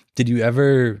 did you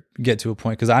ever get to a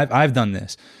point, because I've done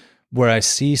this, where I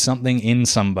see something in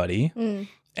somebody,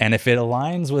 and if it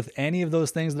aligns with any of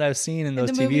those things that I've seen in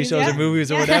those TV movies, shows or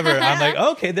movies or whatever, I'm like,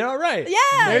 okay, they're all right.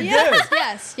 Yeah, they're good.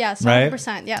 yes, Right?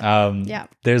 100%. Yeah.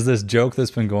 There's this joke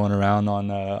that's been going around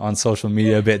on social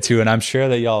media a bit too, and I'm sure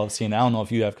that y'all have seen. I don't know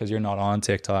if you have, because you're not on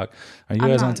TikTok. Are you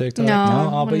guys on TikTok? No.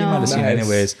 Oh, but you might have seen it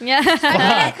anyways. Yeah.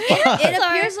 It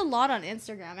appears a lot on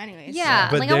Instagram anyways. Yeah.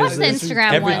 But like I watched the there's-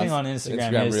 Instagram everything ones. on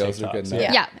Instagram is Reels are TikTok. good So-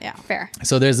 enough. Yeah. Fair.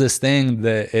 So there's this thing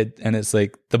that it's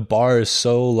like the bar is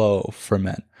so low for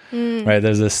men. Right,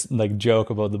 there's this like joke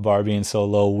about the bar being so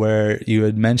low, where you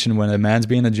had mentioned when a man's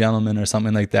being a gentleman or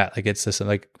something like that, like it's this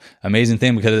like amazing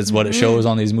thing because it's what it shows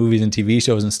on these movies and TV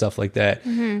shows and stuff like that.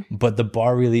 But the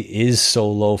bar really is so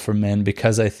low for men,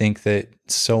 because I think that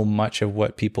so much of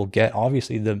what people get,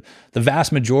 obviously the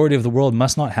vast majority of the world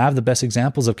must not have the best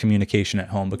examples of communication at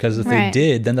home, because if they Right.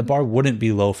 did, then the bar wouldn't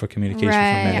be low for communication for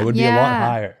men. Right. It would be a lot Yeah.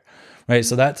 higher. Right.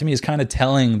 So that to me is kind of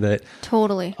telling that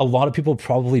Totally. a lot of people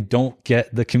probably don't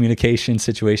get the communication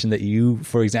situation that you,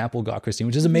 for example, got, Christine,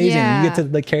 which is amazing. Yeah. You get to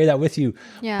like carry that with you.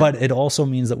 Yeah. But it also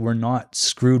means that we're not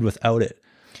screwed without it.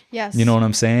 Yes. You know what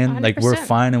I'm saying? Like we're 100%.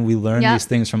 fine, and we learn Yeah. these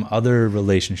things from other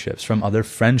relationships, from other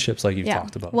friendships, like you've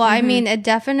talked about. Well, I mean, it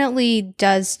definitely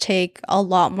does take a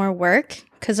lot more work,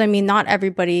 because I mean, not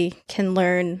everybody can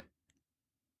learn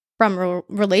from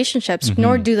relationships,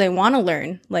 nor do they want to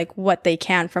learn like what they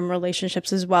can from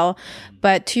relationships as well.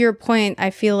 But to your point, I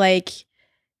feel like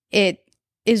it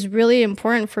is really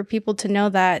important for people to know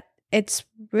that it's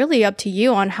really up to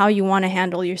you on how you want to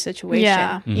handle your situation.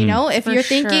 Yeah. You know, if For you're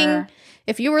thinking, sure.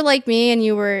 if you were like me and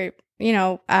you were, you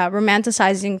know,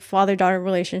 romanticizing father-daughter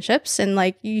relationships, and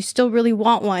like you still really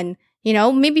want one, you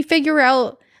know, maybe figure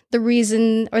out the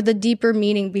reason or the deeper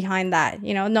meaning behind that.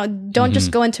 You know, no, don't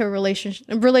just go into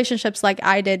relationships like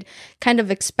I did, kind of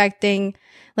expecting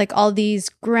like all these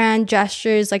grand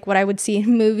gestures, like what I would see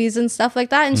in movies and stuff like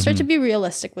that, and start to be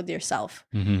realistic with yourself.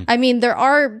 I mean, there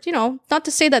are, you know, not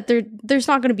to say that there's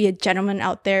not going to be a gentleman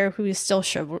out there who is still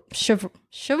chivalrous.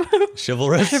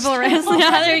 Chivalrous?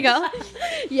 Yeah, there you go.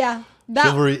 Yeah. That,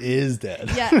 Chivalry is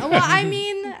dead. yeah. Well, I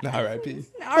mean, R.I.P.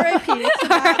 R.I.P. to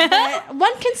that, but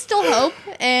one can still hope.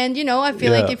 And, you know, I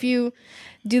feel like Yeah. if you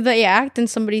do the act and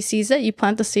somebody sees it, you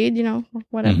plant the seed, you know,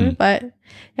 whatever. But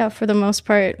yeah, for the most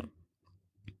part,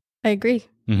 I agree.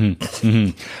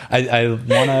 I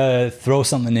want to throw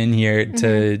something in here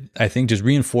to, I think, just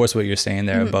reinforce what you're saying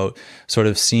there about sort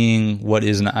of seeing what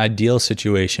is an ideal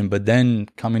situation, but then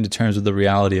coming to terms with the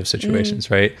reality of situations,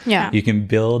 right? Yeah. You can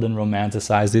build and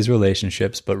romanticize these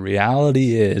relationships, but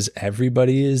reality is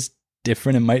everybody is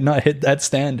different and might not hit that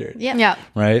standard. Yeah. Yeah.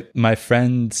 Right. My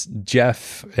friend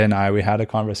Jeff and we had a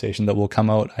conversation that will come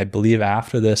out, I believe,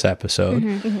 after this episode.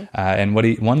 And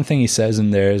one thing he says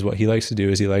in there is what he likes to do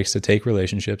is he likes to take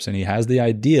relationships and he has the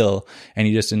ideal and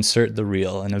you just insert the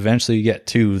real and eventually you get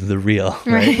to the real.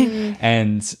 Right.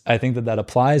 And I think that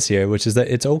applies here, which is that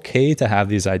it's okay to have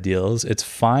these ideals. It's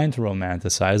fine to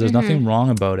romanticize. There's nothing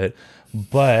wrong about it.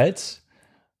 But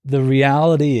the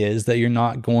reality is that you're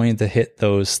not going to hit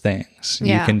those things.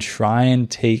 Yeah. You can try and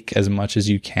take as much as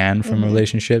you can from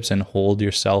relationships and hold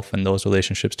yourself and those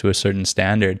relationships to a certain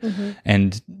standard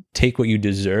and take what you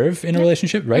deserve in a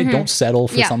relationship, right? Don't settle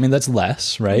for Yeah. something that's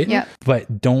less, right? Yeah.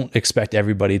 But don't expect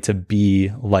everybody to be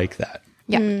like that.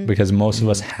 Yeah. Because most of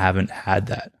us haven't had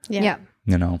that, Yeah.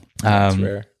 you know? That's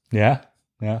rare. Yeah.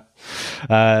 Yeah.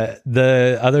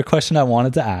 The other question I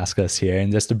wanted to ask us here,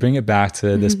 and just to bring it back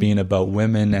to this being about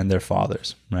women and their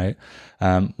fathers, right?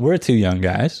 We're two young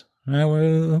guys, right?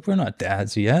 We're not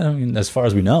dads yet. I mean, as far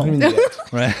as we know,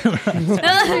 right?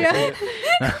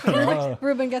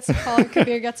 Ruben gets a call, or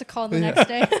Kabir gets a call the next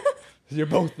day. You're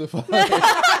both the father.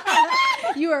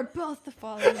 You are both the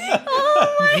fathers.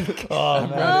 Oh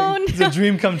man, it's a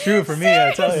dream come true for me,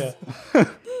 I tell you.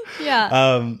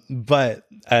 Yeah. But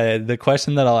the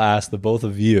question that I'll ask the both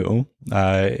of you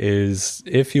is,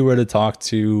 if you were to talk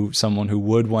to someone who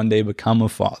would one day become a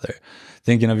father,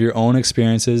 thinking of your own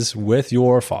experiences with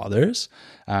your fathers,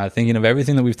 thinking of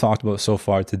everything that we've talked about so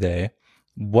far today,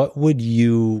 what would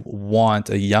you want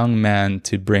a young man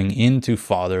to bring into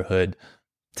fatherhood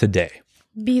today?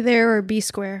 Be there or be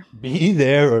square. Be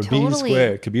there or be Totally.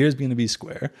 square. Kabir's going to be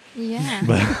square, Yeah.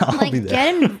 but I'll Like be there.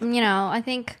 get him, I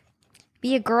think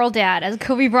be a girl dad, as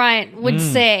Kobe Bryant would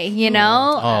say,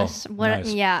 Oh,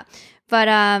 nice. Yeah.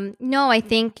 But no, I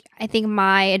think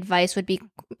my advice would be,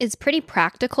 it's pretty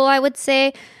practical, I would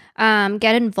say.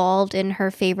 get involved in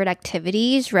her favorite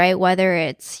activities, right? Whether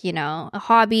it's, you know, a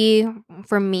hobby.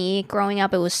 For me, growing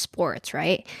up, it was sports,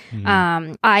 right?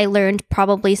 I learned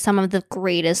probably some of the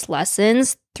greatest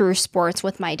lessons through sports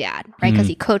with my dad, right? Because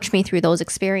he coached me through those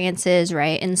experiences,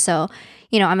 right? And so,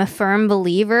 you know, I'm a firm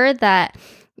believer that,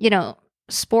 you know,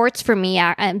 sports for me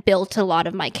built a lot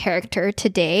of my character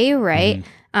today, right?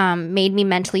 Made me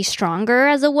mentally stronger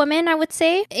as a woman, I would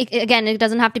say. Again, it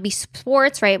doesn't have to be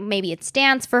sports, right? Maybe it's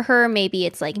dance for her. Maybe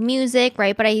it's like music,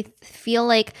 right? But I feel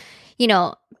like, you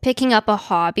know, picking up a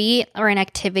hobby or an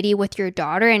activity with your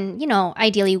daughter and, you know,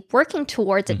 ideally working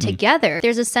towards it together,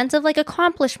 there's a sense of like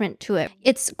accomplishment to it.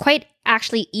 It's quite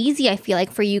actually easy, I feel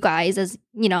like, for you guys as,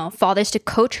 you know, fathers to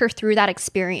coach her through that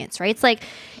experience, right? It's like,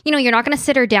 you know, you're not going to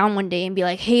sit her down one day and be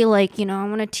like, hey, like, you know, I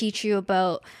want to teach you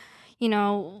about, you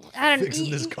know, I don't Fixing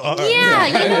this car. Yeah,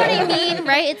 you know what I mean,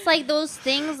 right? It's like those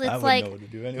things. It's I wouldn't like, know what to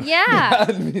do anyway. yeah,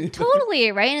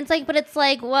 totally, right? And it's like, but it's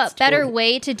like, what better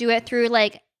way to do it through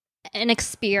like an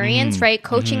experience, right?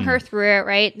 Coaching her through it,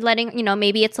 right? Letting, you know,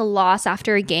 maybe it's a loss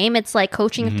after a game. It's like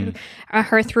coaching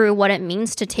her through what it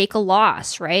means to take a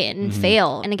loss, right? And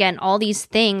fail. And again, all these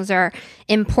things are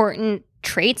important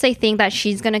traits, I think, that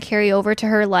she's going to carry over to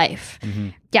her life.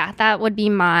 Yeah, that would be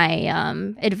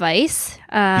my advice. Be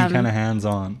kind of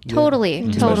hands-on. Totally,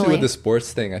 Especially totally. with the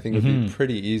sports thing, I think it would be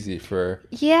pretty easy for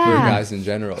Yeah. guys in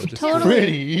general. Just Totally.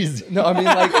 Pretty easy. No, I mean,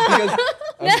 like, because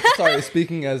I'm sorry,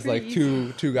 speaking as like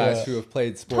two guys who have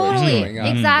played sports Totally, growing up.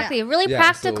 exactly. Really Yeah,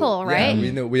 practical, so, right?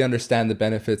 Yeah, we understand the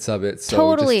benefits of it. So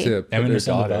Totally. just to And we put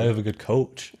understand the their value daughter. of a good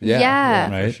coach. Yeah.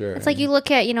 For Right. sure. It's like you look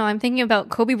at, you know, I'm thinking about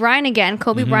Kobe Bryant again,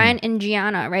 Kobe Bryant and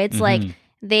Gianna, right? It's like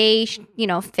they, you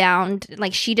know, found,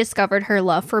 like, she discovered her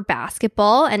love for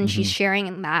basketball and she's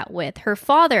sharing that with her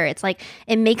father. It's like,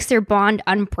 it makes their bond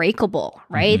unbreakable,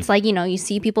 right? It's like, you know, you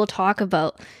see people talk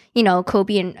about, you know,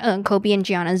 Kobe and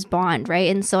Gianna's bond,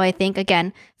 right? And so I think,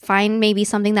 again, find maybe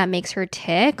something that makes her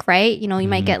tick, right? You know, you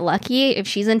might get lucky if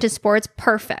she's into sports,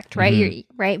 perfect, right? You're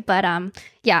right. But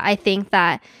yeah, I think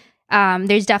that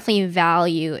there's definitely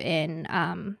value in,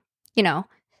 you know,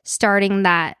 starting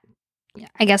that,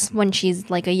 I guess, when she's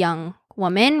like a young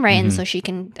woman, right? And so she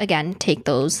can, again, take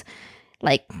those,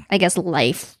 like, I guess,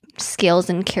 life skills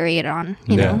and carry it on,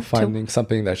 you know, to finding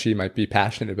something that she might be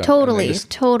passionate about. totally, and then just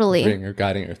totally. bring her,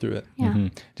 guiding her through it. Yeah.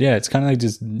 Yeah, it's kind of like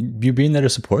just you being there to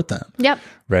support them. Yep.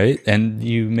 Right. And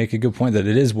you make a good point that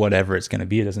it is whatever it's going to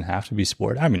be. It doesn't have to be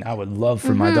sport. I mean, I would love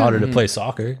for my daughter to play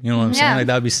soccer. You know what I'm saying? Yeah. Like,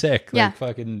 that would be sick. Like, Yeah.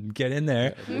 fucking get in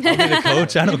there. I'll be the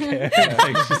coach. I don't care.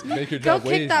 Like, just, Make your Go job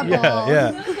way kick that easier. ball.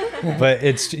 yeah. But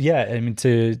it's, yeah, I mean,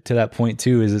 to that point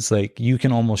too, is it's like you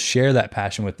can almost share that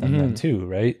passion with them then too,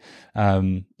 right?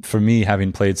 For me,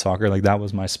 having played soccer, like, that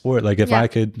was my sport. Like, if Yeah. I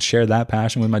could share that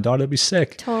passion with my daughter, it'd be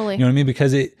sick. Totally. You know what I mean?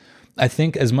 Because I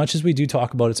think as much as we do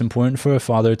talk about, it's important for a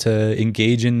father to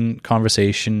engage in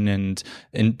conversation and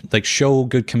like show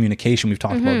good communication. We've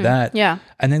talked about that. Yeah.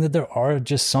 I think that there are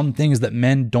just some things that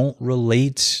men don't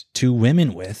relate to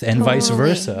women with, and vice Totally.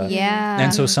 versa. Yeah.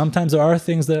 And so sometimes there are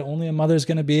things that only a mother's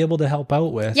going to be able to help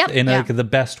out with Yep. in Yeah. like the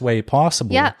best way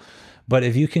possible. Yeah. But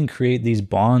if you can create these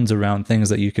bonds around things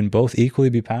that you can both equally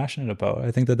be passionate about,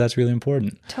 I think that that's really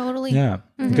important. Totally. Yeah.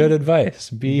 Good advice.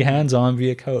 Be hands-on, be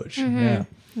a coach. Yeah.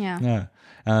 Yeah.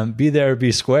 Yeah. Be there,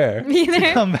 be square. Be there.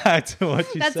 To come back to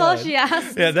what you That's said. all she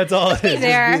asked. Yeah, that's all it is. Just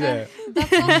there. be there.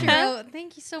 That's all she wrote.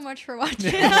 Thank you so much for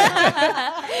watching.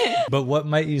 But what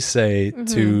might you say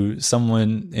to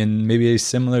someone in maybe a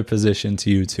similar position to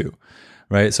you two,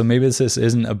 right? So maybe this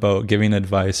isn't about giving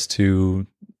advice to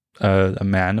a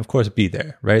man. Of course, be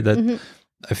there, right? That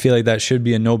I feel like that should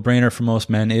be a no-brainer for most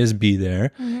men, is be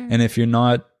there. And if you're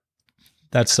not,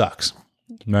 that sucks,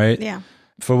 right? Yeah.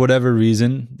 For whatever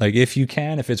reason, like, if you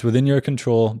can, if it's within your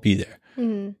control, be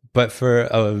there. But for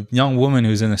a young woman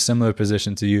who's in a similar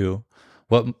position to you,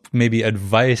 what maybe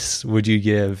advice would you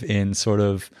give in sort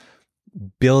of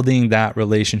building that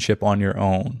relationship on your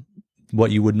own? What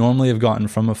you would normally have gotten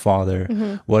from a father,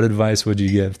 what advice would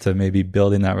you give to maybe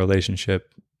building that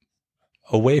relationship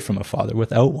away from a father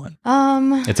without one?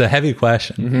 It's a heavy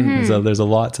question. So there's a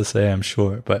lot to say, I'm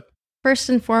sure, but First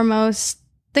and foremost,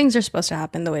 things are supposed to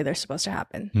happen the way they're supposed to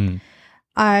happen.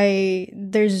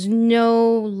 There's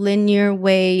no linear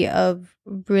way of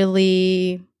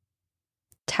really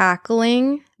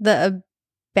tackling the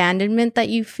abandonment that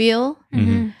you feel.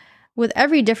 With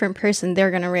every different person,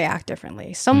 they're going to react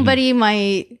differently. Somebody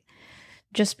might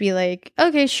just be like,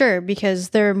 okay, sure, because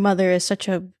their mother is such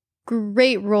a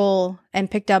great role and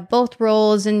picked up both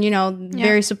roles and, you know,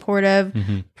 very supportive,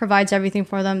 provides everything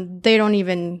for them. They don't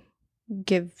even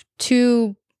give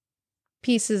two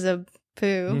pieces of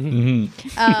poo Mhm.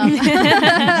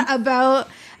 about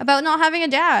not having a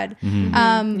dad.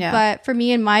 Mhm. Yeah. But for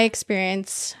me, in my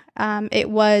experience, it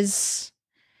wasn't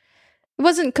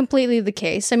completely the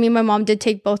case. I mean, my mom did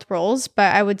take both roles,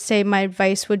 but I would say my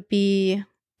advice would be,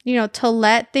 to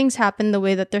let things happen the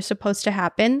way that they're supposed to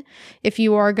happen. If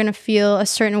you are going to feel a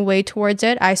certain way towards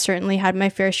it, I certainly had my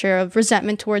fair share of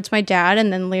resentment towards my dad.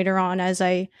 And then later on, as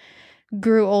I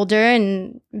grew older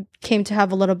and came to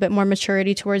have a little bit more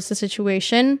maturity towards the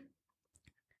situation,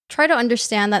 try to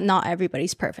understand that not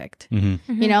everybody's perfect. Mhm.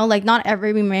 Like not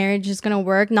every marriage is going to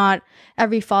work. Not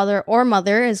every father or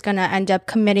mother is going to end up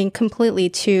committing completely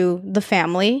to the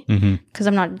family. Mhm. Because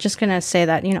I'm not just going to say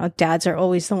that, dads are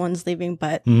always the ones leaving.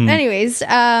 But Mhm. anyways,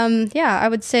 I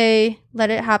would say let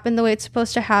it happen the way it's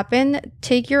supposed to happen.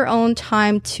 Take your own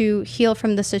time to heal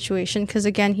from the situation. Because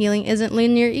again, healing isn't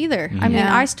linear either. I mean,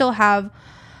 Yeah. I still have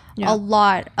Yeah. a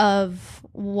lot of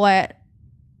what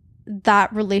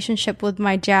that relationship with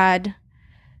my dad,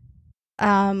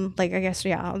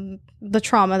 the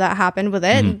trauma that happened with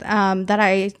it, that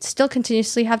I still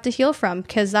continuously have to heal from,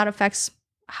 because that affects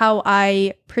how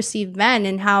I perceive men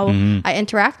and how I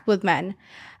interact with men.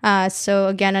 So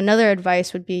again, another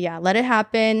advice would be, let it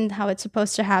happen how it's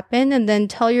supposed to happen. And then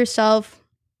tell yourself,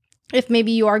 if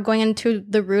maybe you are going into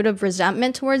the route of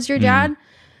resentment towards your dad,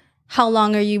 how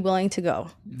long are you willing to go?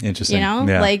 Interesting.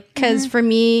 Yeah. Because for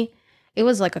me, it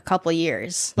was like a couple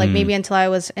years, maybe until I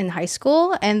was in high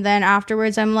school. And then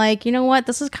afterwards, I'm like, you know what?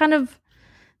 This is kind of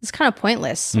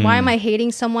pointless. Why am I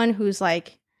hating someone who's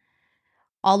like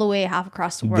all the way half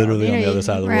across the world? Literally on the other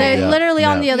side of the world. They're Yeah. literally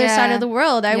on the other Yeah. side of the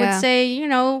world. I would Yeah. say,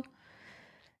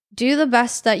 do the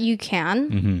best that you can.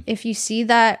 Mhm. If you see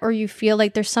that or you feel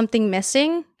like there's something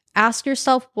missing, ask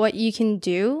yourself what you can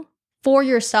do for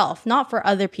yourself, not for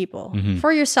other people.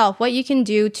 For yourself, what you can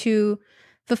do to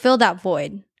fulfill that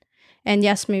void. And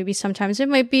yes, maybe sometimes it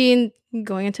might be in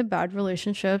going into bad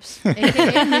relationships,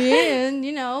 aka me,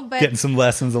 and but Getting some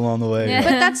lessons along the way. Yeah.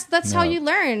 but that's how you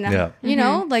learn. Yeah.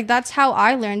 That's how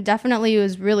I learned. Definitely, it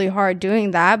was really hard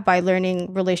doing that, by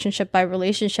learning relationship by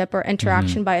relationship or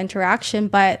interaction by interaction.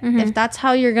 But if that's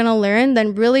how you're gonna learn,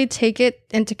 then really take it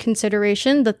into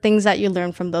consideration, the things that you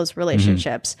learn from those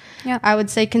relationships. Yeah. I would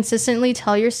say consistently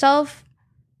tell yourself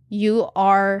you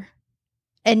are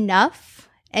enough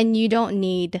and you don't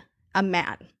need a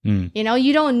man.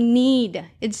 You don't need,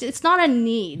 it's not a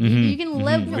need. You can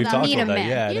live We've without talked need a about that. man.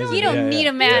 Yeah, You it don't, is- You don't yeah, need yeah.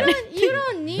 a man. you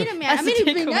don't need a man. I That's mean,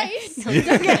 the it'd be takeaway. nice.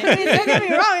 Don't get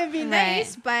me wrong, it'd be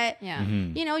nice, but Yeah.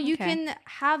 you Okay. can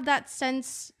have that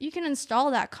sense. You can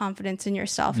install that confidence in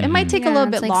yourself. It might take a little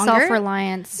bit like longer.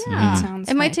 Self-reliance. Yeah. Sounds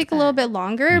It might like, take a little bit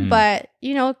longer, but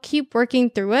keep working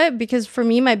through it, because for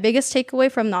me, my biggest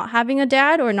takeaway from not having a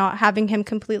dad or not having him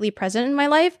completely present in my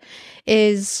life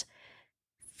is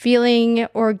feeling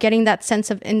or getting that sense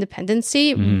of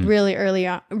independency really early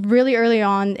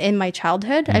on in my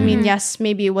childhood. I mean, yes,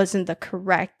 maybe it wasn't the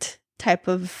correct type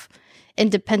of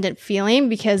independent feeling,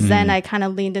 because then I kind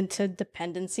of leaned into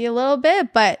dependency a little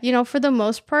bit. But, for the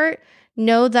most part,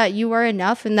 know that you are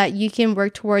enough and that you can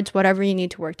work towards whatever you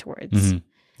need to work towards.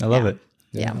 I love it.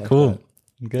 Yeah. Cool.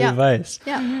 Good advice.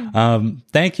 Yeah.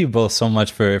 Thank you both so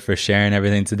much for sharing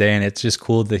everything today. And it's just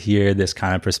cool to hear this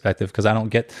kind of perspective, because I don't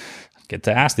get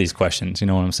to ask these questions. You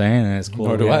know what I'm saying? And it's cool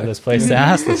Nor to do have I. this place to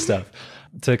ask this stuff.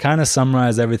 To kind of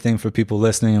summarize everything for people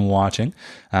listening and watching,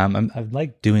 I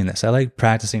like doing this. I like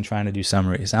practicing trying to do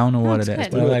summaries. I don't know what it is,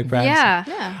 good. but I like practicing. Yeah.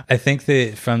 Yeah. I think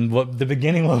that from the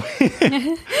beginning,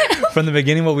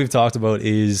 what we've talked about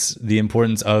is the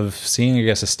importance of seeing, I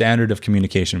guess, a standard of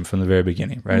communication from the very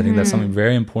beginning, right? I think that's something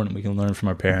very important we can learn from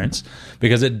our parents,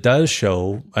 because it does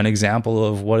show an example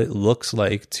of what it looks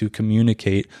like to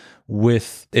communicate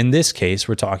with, in this case,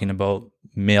 we're talking about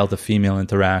male to female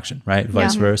interaction, right?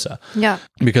 Vice versa. Yeah.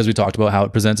 Because we talked about how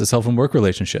it presents itself in work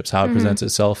relationships, how it presents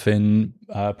itself in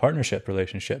partnership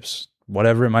relationships,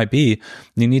 whatever it might be.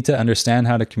 You need to understand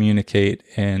how to communicate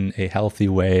in a healthy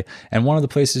way. And one of the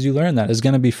places you learn that is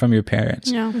going to be from your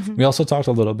parents. Yeah. We also talked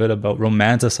a little bit about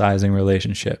romanticizing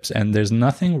relationships, and there's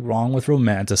nothing wrong with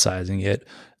romanticizing it,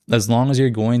 as long as you're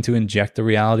going to inject the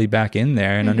reality back in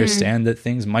there and understand that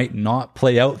things might not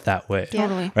play out that way.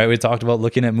 Totally. Right? We talked about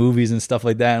looking at movies and stuff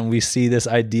like that, and we see this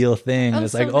ideal thing. And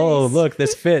it's so like, oh, nice. look,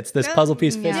 this fits. This puzzle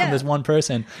piece fits Yeah. from this one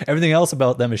person. Everything else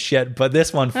about them is shit, but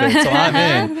this one fits, so I'm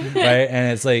in. Right?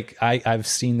 And it's like, I've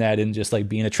seen that in just like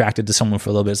being attracted to someone for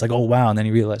a little bit. It's like, oh, wow. And then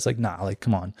you realize, like, nah, like,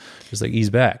 come on. Just like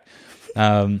ease back.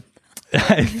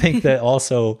 I think that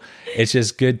also it's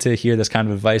just good to hear this kind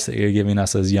of advice that you're giving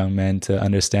us as young men to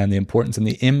understand the importance and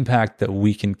the impact that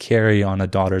we can carry on a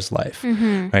daughter's life,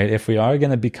 right? If we are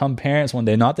going to become parents one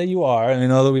day, not that you are, and I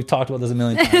know that we've talked about this a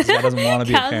million times, God doesn't want to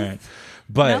be a parent,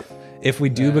 but if we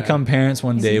do become parents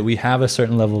one day, we have a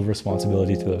certain level of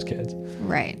responsibility to those kids.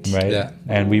 Right. Yeah.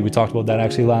 And we talked about that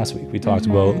actually last week. We talked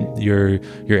about you're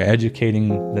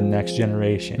educating the next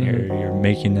generation. You're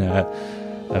making a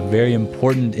very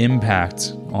important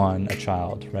impact on a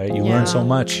child, right? You learn so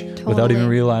much without even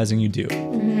realizing you do.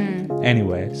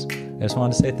 Anyways, I just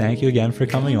wanted to say thank you again for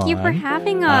coming on. Thank you for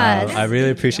having us. I really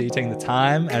appreciate you taking the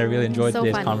time, and I really enjoyed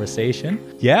today's conversation.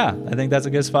 Yeah, I think that's a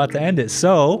good spot to end it.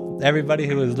 So, everybody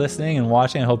who is listening and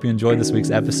watching, I hope you enjoyed this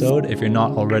week's episode. If you're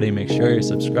not already, make sure you're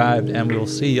subscribed, and we will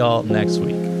see y'all next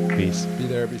week. Peace. Be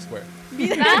there, be square.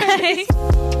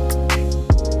 Bye.